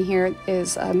cove down in here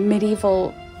is a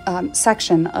medieval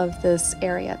section of this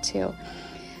area too.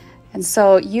 And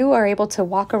so you are able to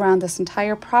walk around this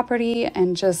entire property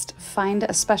and just find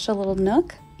a special little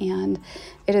nook. And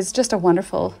it is just a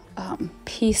wonderful,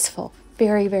 peaceful,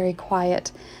 very, very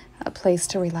quiet place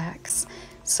to relax.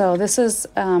 So this is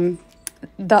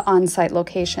the on-site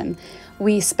location.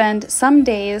 We spend some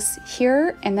days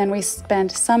here, and then we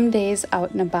spend some days out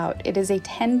and about. It is a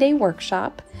 10-day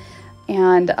workshop,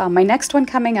 and my next one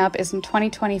coming up is in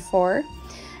 2024,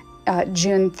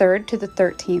 June 3rd to the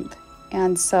 13th.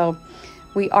 And so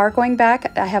we are going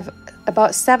back. I have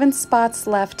about 7 spots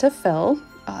left to fill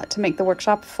to make the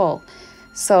workshop full.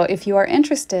 So if you are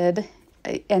interested,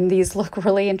 and these look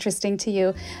really interesting to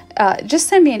you, just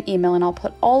send me an email and I'll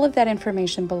put all of that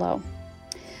information below.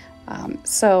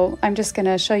 So I'm just going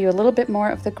to show you a little bit more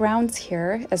of the grounds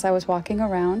here as I was walking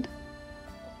around.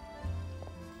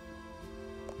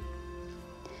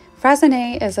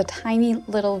 Frasonnet is a tiny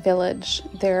little village.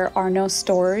 There are no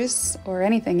stores or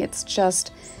anything. It's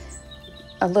just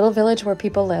a little village where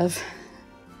people live.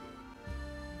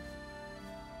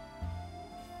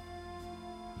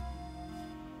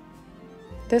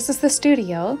 This is the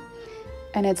studio,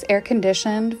 and it's air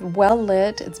conditioned, well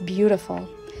lit, it's beautiful.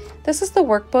 This is the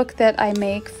workbook that I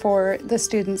make for the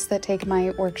students that take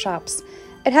my workshops.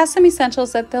 It has some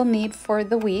essentials that they'll need for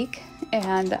the week,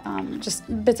 and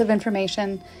just bits of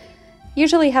information,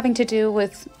 usually having to do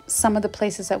with some of the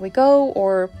places that we go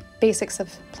or basics of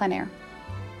plein air.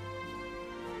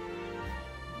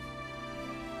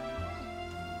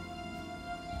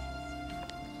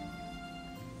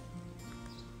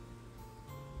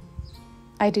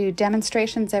 I do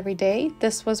demonstrations every day.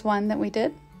 This was one that we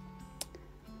did.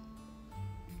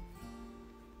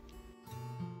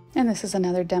 And this is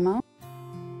another demo.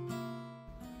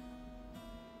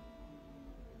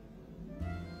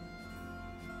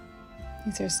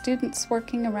 These are students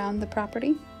working around the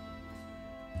property.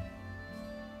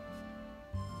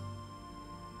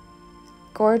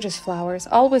 Gorgeous flowers,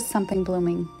 always something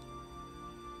blooming.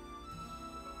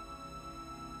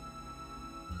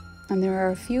 And there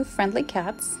are a few friendly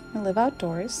cats who live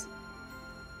outdoors.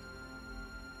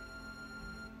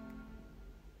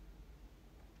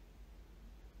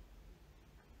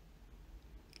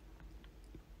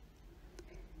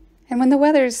 And when the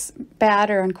weather's bad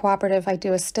or uncooperative, I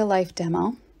do a still life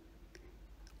demo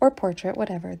or portrait,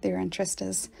 whatever their interest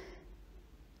is.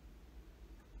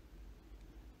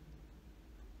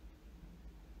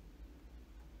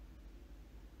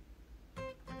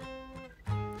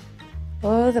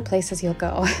 Oh, the places you'll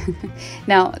go.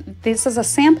 Now, this is a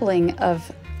sampling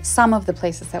of some of the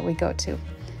places that we go to.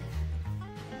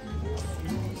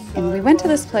 And we went to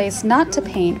this place not to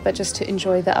paint, but just to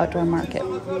enjoy the outdoor market.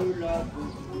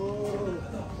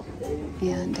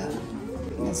 And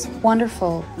there's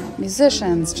wonderful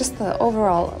musicians, just the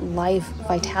overall life,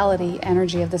 vitality,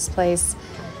 energy of this place,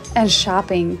 and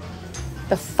shopping.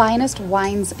 The finest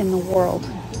wines in the world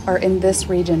are in this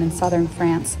region in southern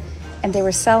France. And they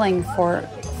were selling for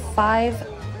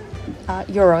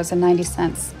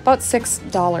 €5.90, about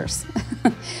 $6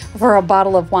 for a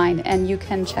bottle of wine. And you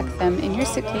can check them in your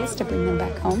suitcase to bring them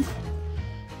back home.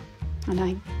 And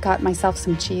I got myself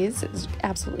some cheese. It was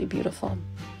absolutely beautiful.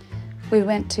 We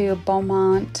went to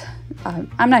Beaumont.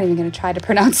 I'm not even going to try to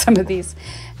pronounce some of these,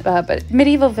 but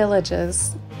medieval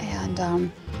villages.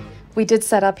 And we did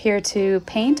set up here to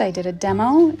paint. I did a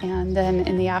demo, and then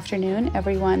in the afternoon,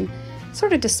 everyone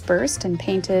sort of dispersed and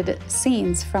painted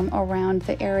scenes from around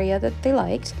the area that they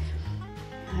liked.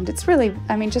 And it's really,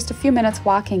 I mean, just a few minutes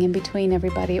walking in between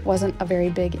everybody. It wasn't a very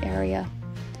big area.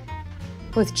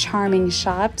 With charming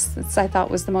shops. This I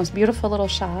thought was the most beautiful little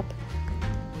shop.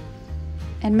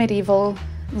 And medieval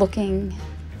looking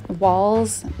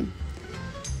walls and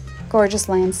gorgeous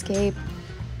landscape.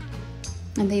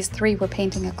 And these three were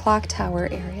painting a clock tower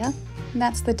area. And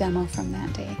that's the demo from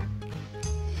that day.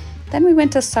 Then we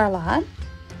went to Sarlat.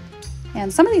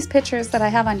 And some of these pictures that I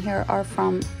have on here are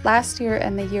from last year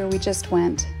and the year we just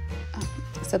went.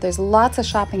 So there's lots of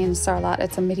shopping in Sarlat.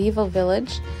 It's a medieval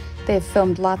village. They've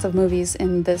filmed lots of movies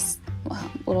in this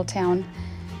little town.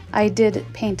 I did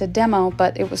paint a demo,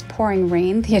 but it was pouring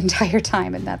rain the entire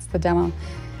time, and that's the demo.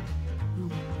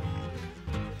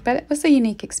 But it was a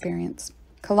unique experience.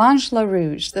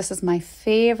 Collonges-la-Rouge. This is my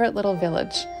favorite little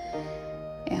village.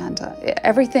 And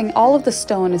everything, all of the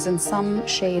stone is in some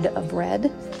shade of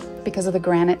red because of the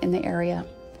granite in the area.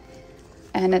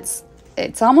 And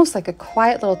it's almost like a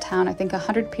quiet little town. I think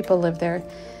 100 people live there.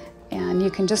 And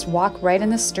you can just walk right in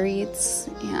the streets,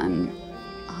 and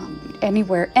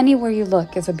anywhere you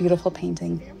look is a beautiful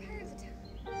painting.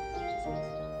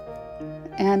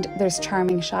 And there's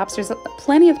charming shops. There's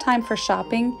plenty of time for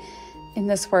shopping in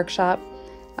this workshop.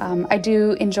 I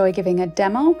do enjoy giving a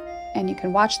demo, and you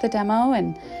can watch the demo,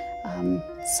 and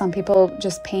some people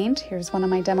just paint. Here's one of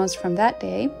my demos from that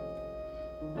day.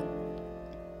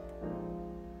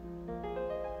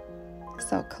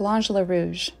 So,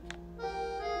 Collonges-la-Rouge.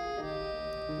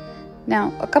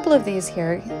 Now, a couple of these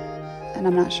here, and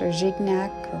I'm not sure,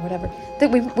 Gignac or whatever,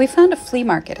 that we found a flea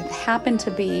market. It happened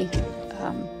to be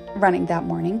running that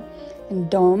morning. In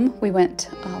Dome, we went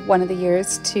one of the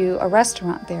years to a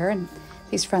restaurant there, and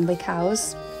these friendly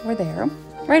cows were there,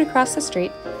 right across the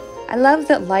street. I love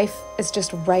that life is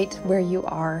just right where you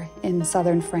are in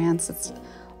southern France. It's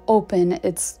open,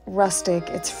 it's rustic,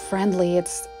 it's friendly,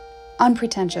 it's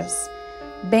unpretentious.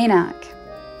 Benac.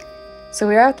 So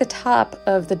we're at the top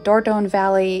of the Dordogne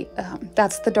Valley.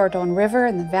 That's the Dordogne River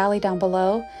and the valley down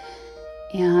below.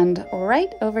 And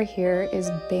right over here is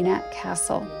Benac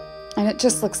Castle. And it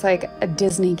just looks like a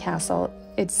Disney castle.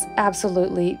 It's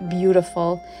absolutely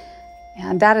beautiful.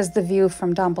 And that is the view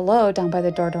from down below, down by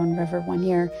the Dordogne River. One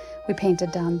year we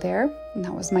painted down there, and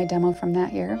that was my demo from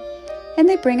that year. And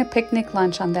they bring a picnic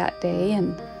lunch on that day,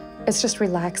 and it's just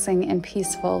relaxing and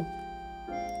peaceful.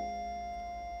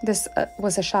 This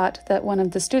was a shot that one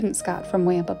of the students got from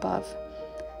way up above.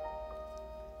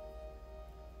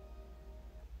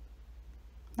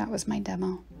 That was my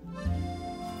demo.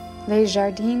 Les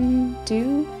Jardins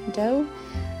du Doux.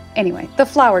 Anyway, the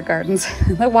flower gardens,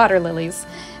 the water lilies.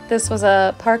 This was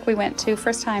a park we went to.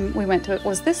 First time we went to it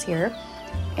was this year,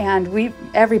 and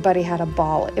everybody had a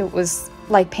ball. It was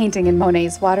like painting in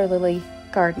Monet's water lily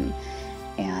garden.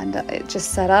 And it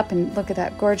just set up, and look at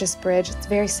that gorgeous bridge. It's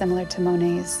very similar to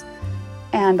Monet's.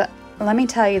 And let me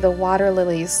tell you, the water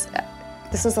lilies,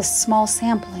 this is a small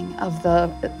sampling of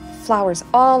the flowers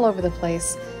all over the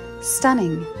place.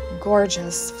 Stunning,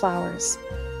 gorgeous flowers.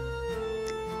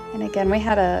 And again, we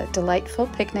had a delightful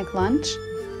picnic lunch.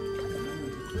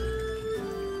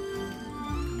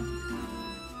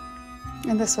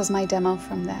 And this was my demo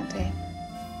from that day.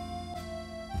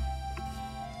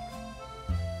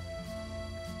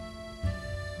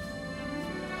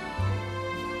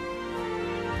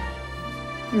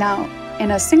 Now,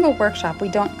 in a single workshop, we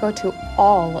don't go to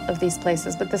all of these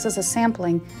places, but this is a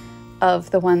sampling of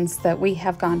the ones that we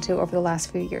have gone to over the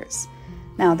last few years.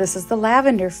 Now, this is the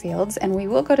lavender fields, and we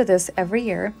will go to this every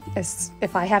year,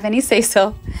 if I have any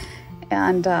say-so.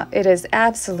 And it is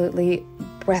absolutely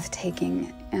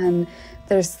breathtaking. And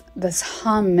there's this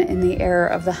hum in the air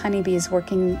of the honeybees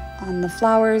working on the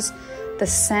flowers. The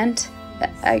scent,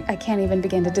 I can't even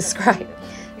begin to describe.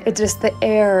 The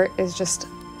air is just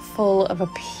full of a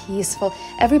peaceful,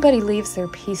 everybody leaves there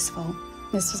peaceful.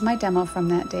 This was my demo from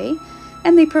that day.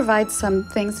 And they provide some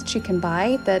things that you can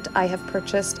buy that I have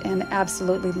purchased and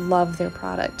absolutely love their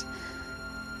product.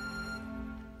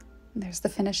 There's the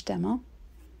finished demo.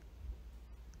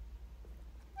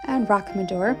 And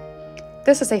Rocamadour.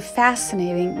 This is a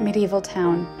fascinating medieval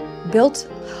town built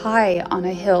high on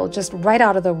a hill, just right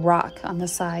out of the rock on the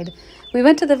side. We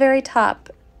went to the very top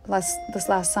this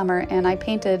last summer, and I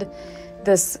painted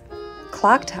this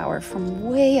clock tower from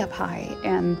way up high,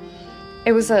 and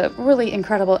it was a really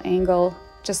incredible angle,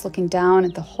 just looking down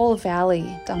at the whole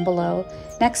valley down below.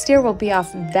 Next year we'll be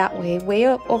off that way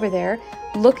up over there,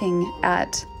 looking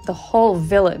at the whole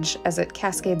village as it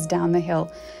cascades down the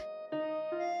hill.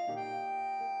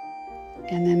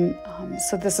 And then,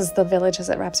 so this is the village as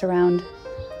it wraps around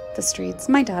the streets.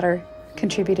 My daughter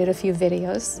contributed a few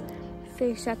videos.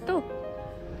 C'est château.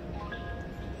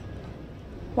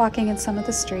 Walking in some of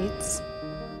the streets.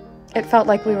 It felt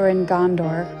like we were in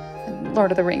Gondor,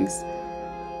 Lord of the Rings.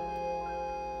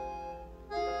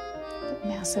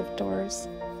 Massive doors.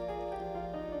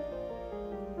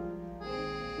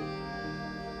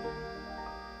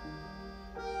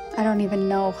 I don't even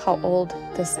know how old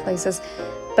this place is,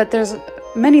 but there's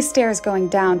many stairs going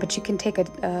down, but you can take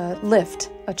a lift,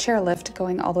 a chair lift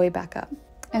going all the way back up.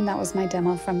 And that was my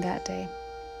demo from that day.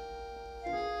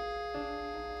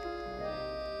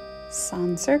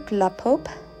 Saint-Cirque-la-Pope.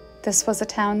 This was a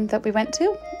town that we went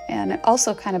to, and it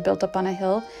also kind of built up on a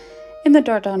hill in the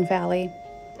Dordogne Valley.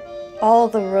 All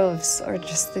the roofs are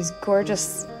just these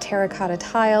gorgeous terracotta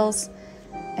tiles,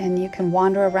 and you can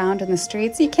wander around in the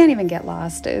streets. You can't even get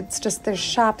lost. It's just, there's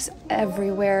shops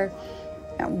everywhere,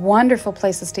 wonderful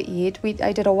places to eat.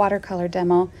 I did a watercolor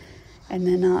demo and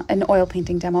then an oil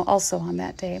painting demo also on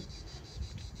that day.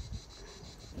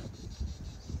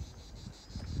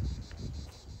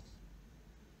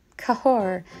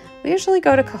 Cahors. We usually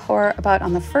go to Cahors about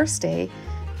on the first day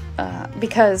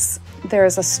because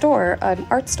there's a store, an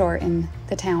art store in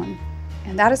the town,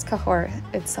 and that is Cahors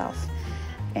itself.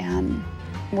 And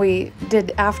we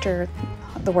did, after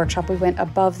the workshop, we went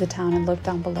above the town and looked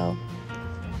down below.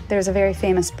 There's a very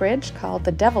famous bridge called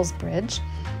the Devil's Bridge.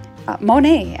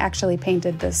 Monet actually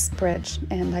painted this bridge,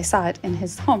 and I saw it in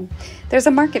his home. There's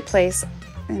a marketplace,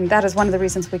 and that is one of the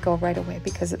reasons we go right away,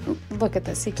 because look at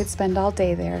this, you could spend all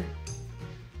day there.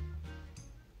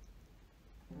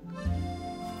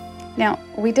 Now,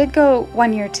 we did go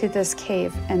one year to this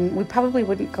cave, and we probably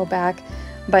wouldn't go back,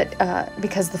 but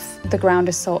because the ground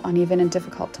is so uneven and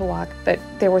difficult to walk. But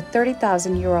there were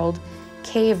 30,000-year-old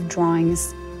cave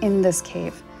drawings in this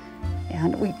cave.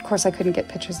 And of course, I couldn't get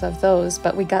pictures of those,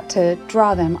 but we got to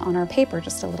draw them on our paper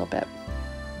just a little bit.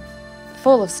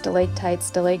 Full of stalactites,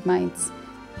 stalagmites.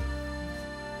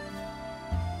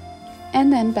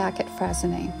 And then back at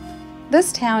Frasonnet.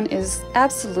 This town is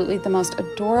absolutely the most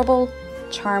adorable,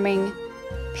 charming,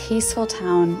 peaceful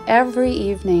town. Every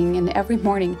evening and every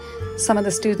morning, some of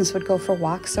the students would go for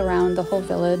walks around the whole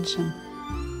village and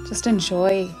just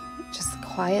enjoy just the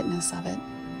quietness of it.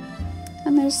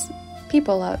 And there's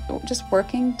people out just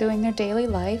working, doing their daily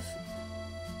life.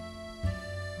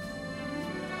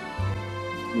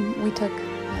 We took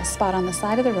a spot on the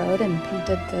side of the road and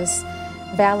painted this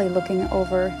valley looking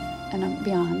over and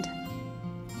beyond.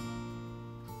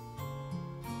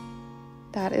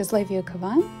 That is Le Vieux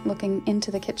Couvent, looking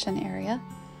into the kitchen area.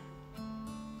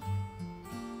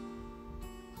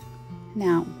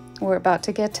 Now, we're about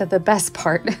to get to the best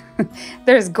part.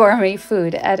 There's gourmet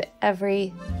food at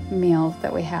every meal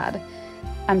that we had.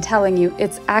 I'm telling you,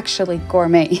 it's actually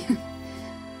gourmet.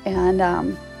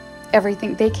 And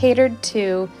everything, they catered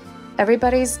to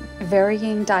everybody's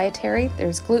varying dietary.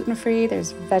 There's gluten-free,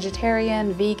 there's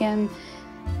vegetarian, vegan,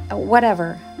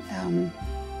 whatever.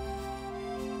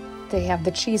 They have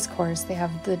the cheese course, they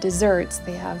have the desserts,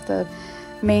 they have the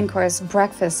main course.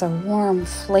 Breakfast are warm,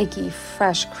 flaky,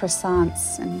 fresh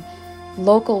croissants and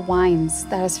local wines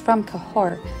that is from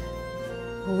Cahors.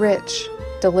 Rich,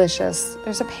 delicious.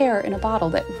 There's a pear in a bottle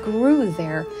that grew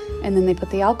there, and then they put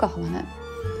the alcohol in it.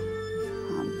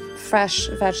 Fresh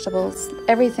vegetables.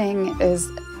 Everything is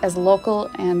as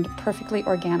local and perfectly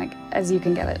organic as you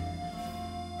can get it.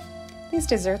 These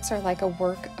desserts are like a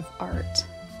work of art.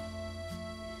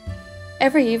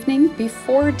 Every evening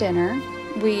before dinner,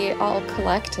 we all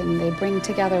collect and they bring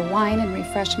together wine and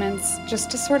refreshments just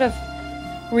to sort of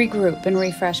regroup and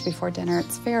refresh before dinner.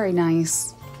 It's very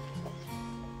nice.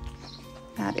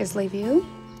 That is Le Vieux,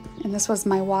 and this was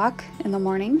my walk in the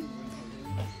morning.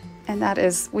 And that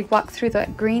is, we walked through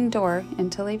that green door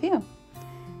into Le Vieux.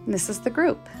 And this is the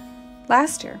group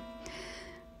last year.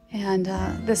 And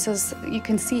this is, you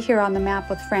can see here on the map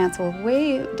with France, we're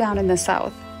way down in the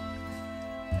south.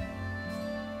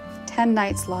 10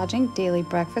 nights lodging, daily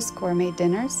breakfast, gourmet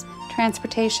dinners,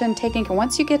 transportation,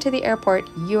 once you get to the airport,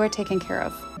 you are taken care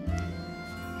of.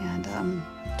 And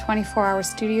 24-hour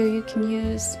studio you can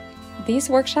use. These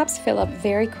workshops fill up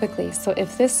very quickly, so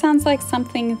if this sounds like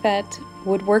something that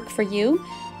would work for you,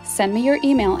 send me your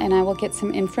email and I will get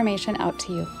some information out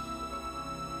to you.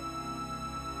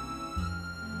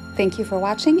 Thank you for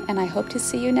watching, and I hope to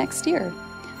see you next year.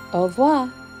 Au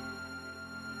revoir!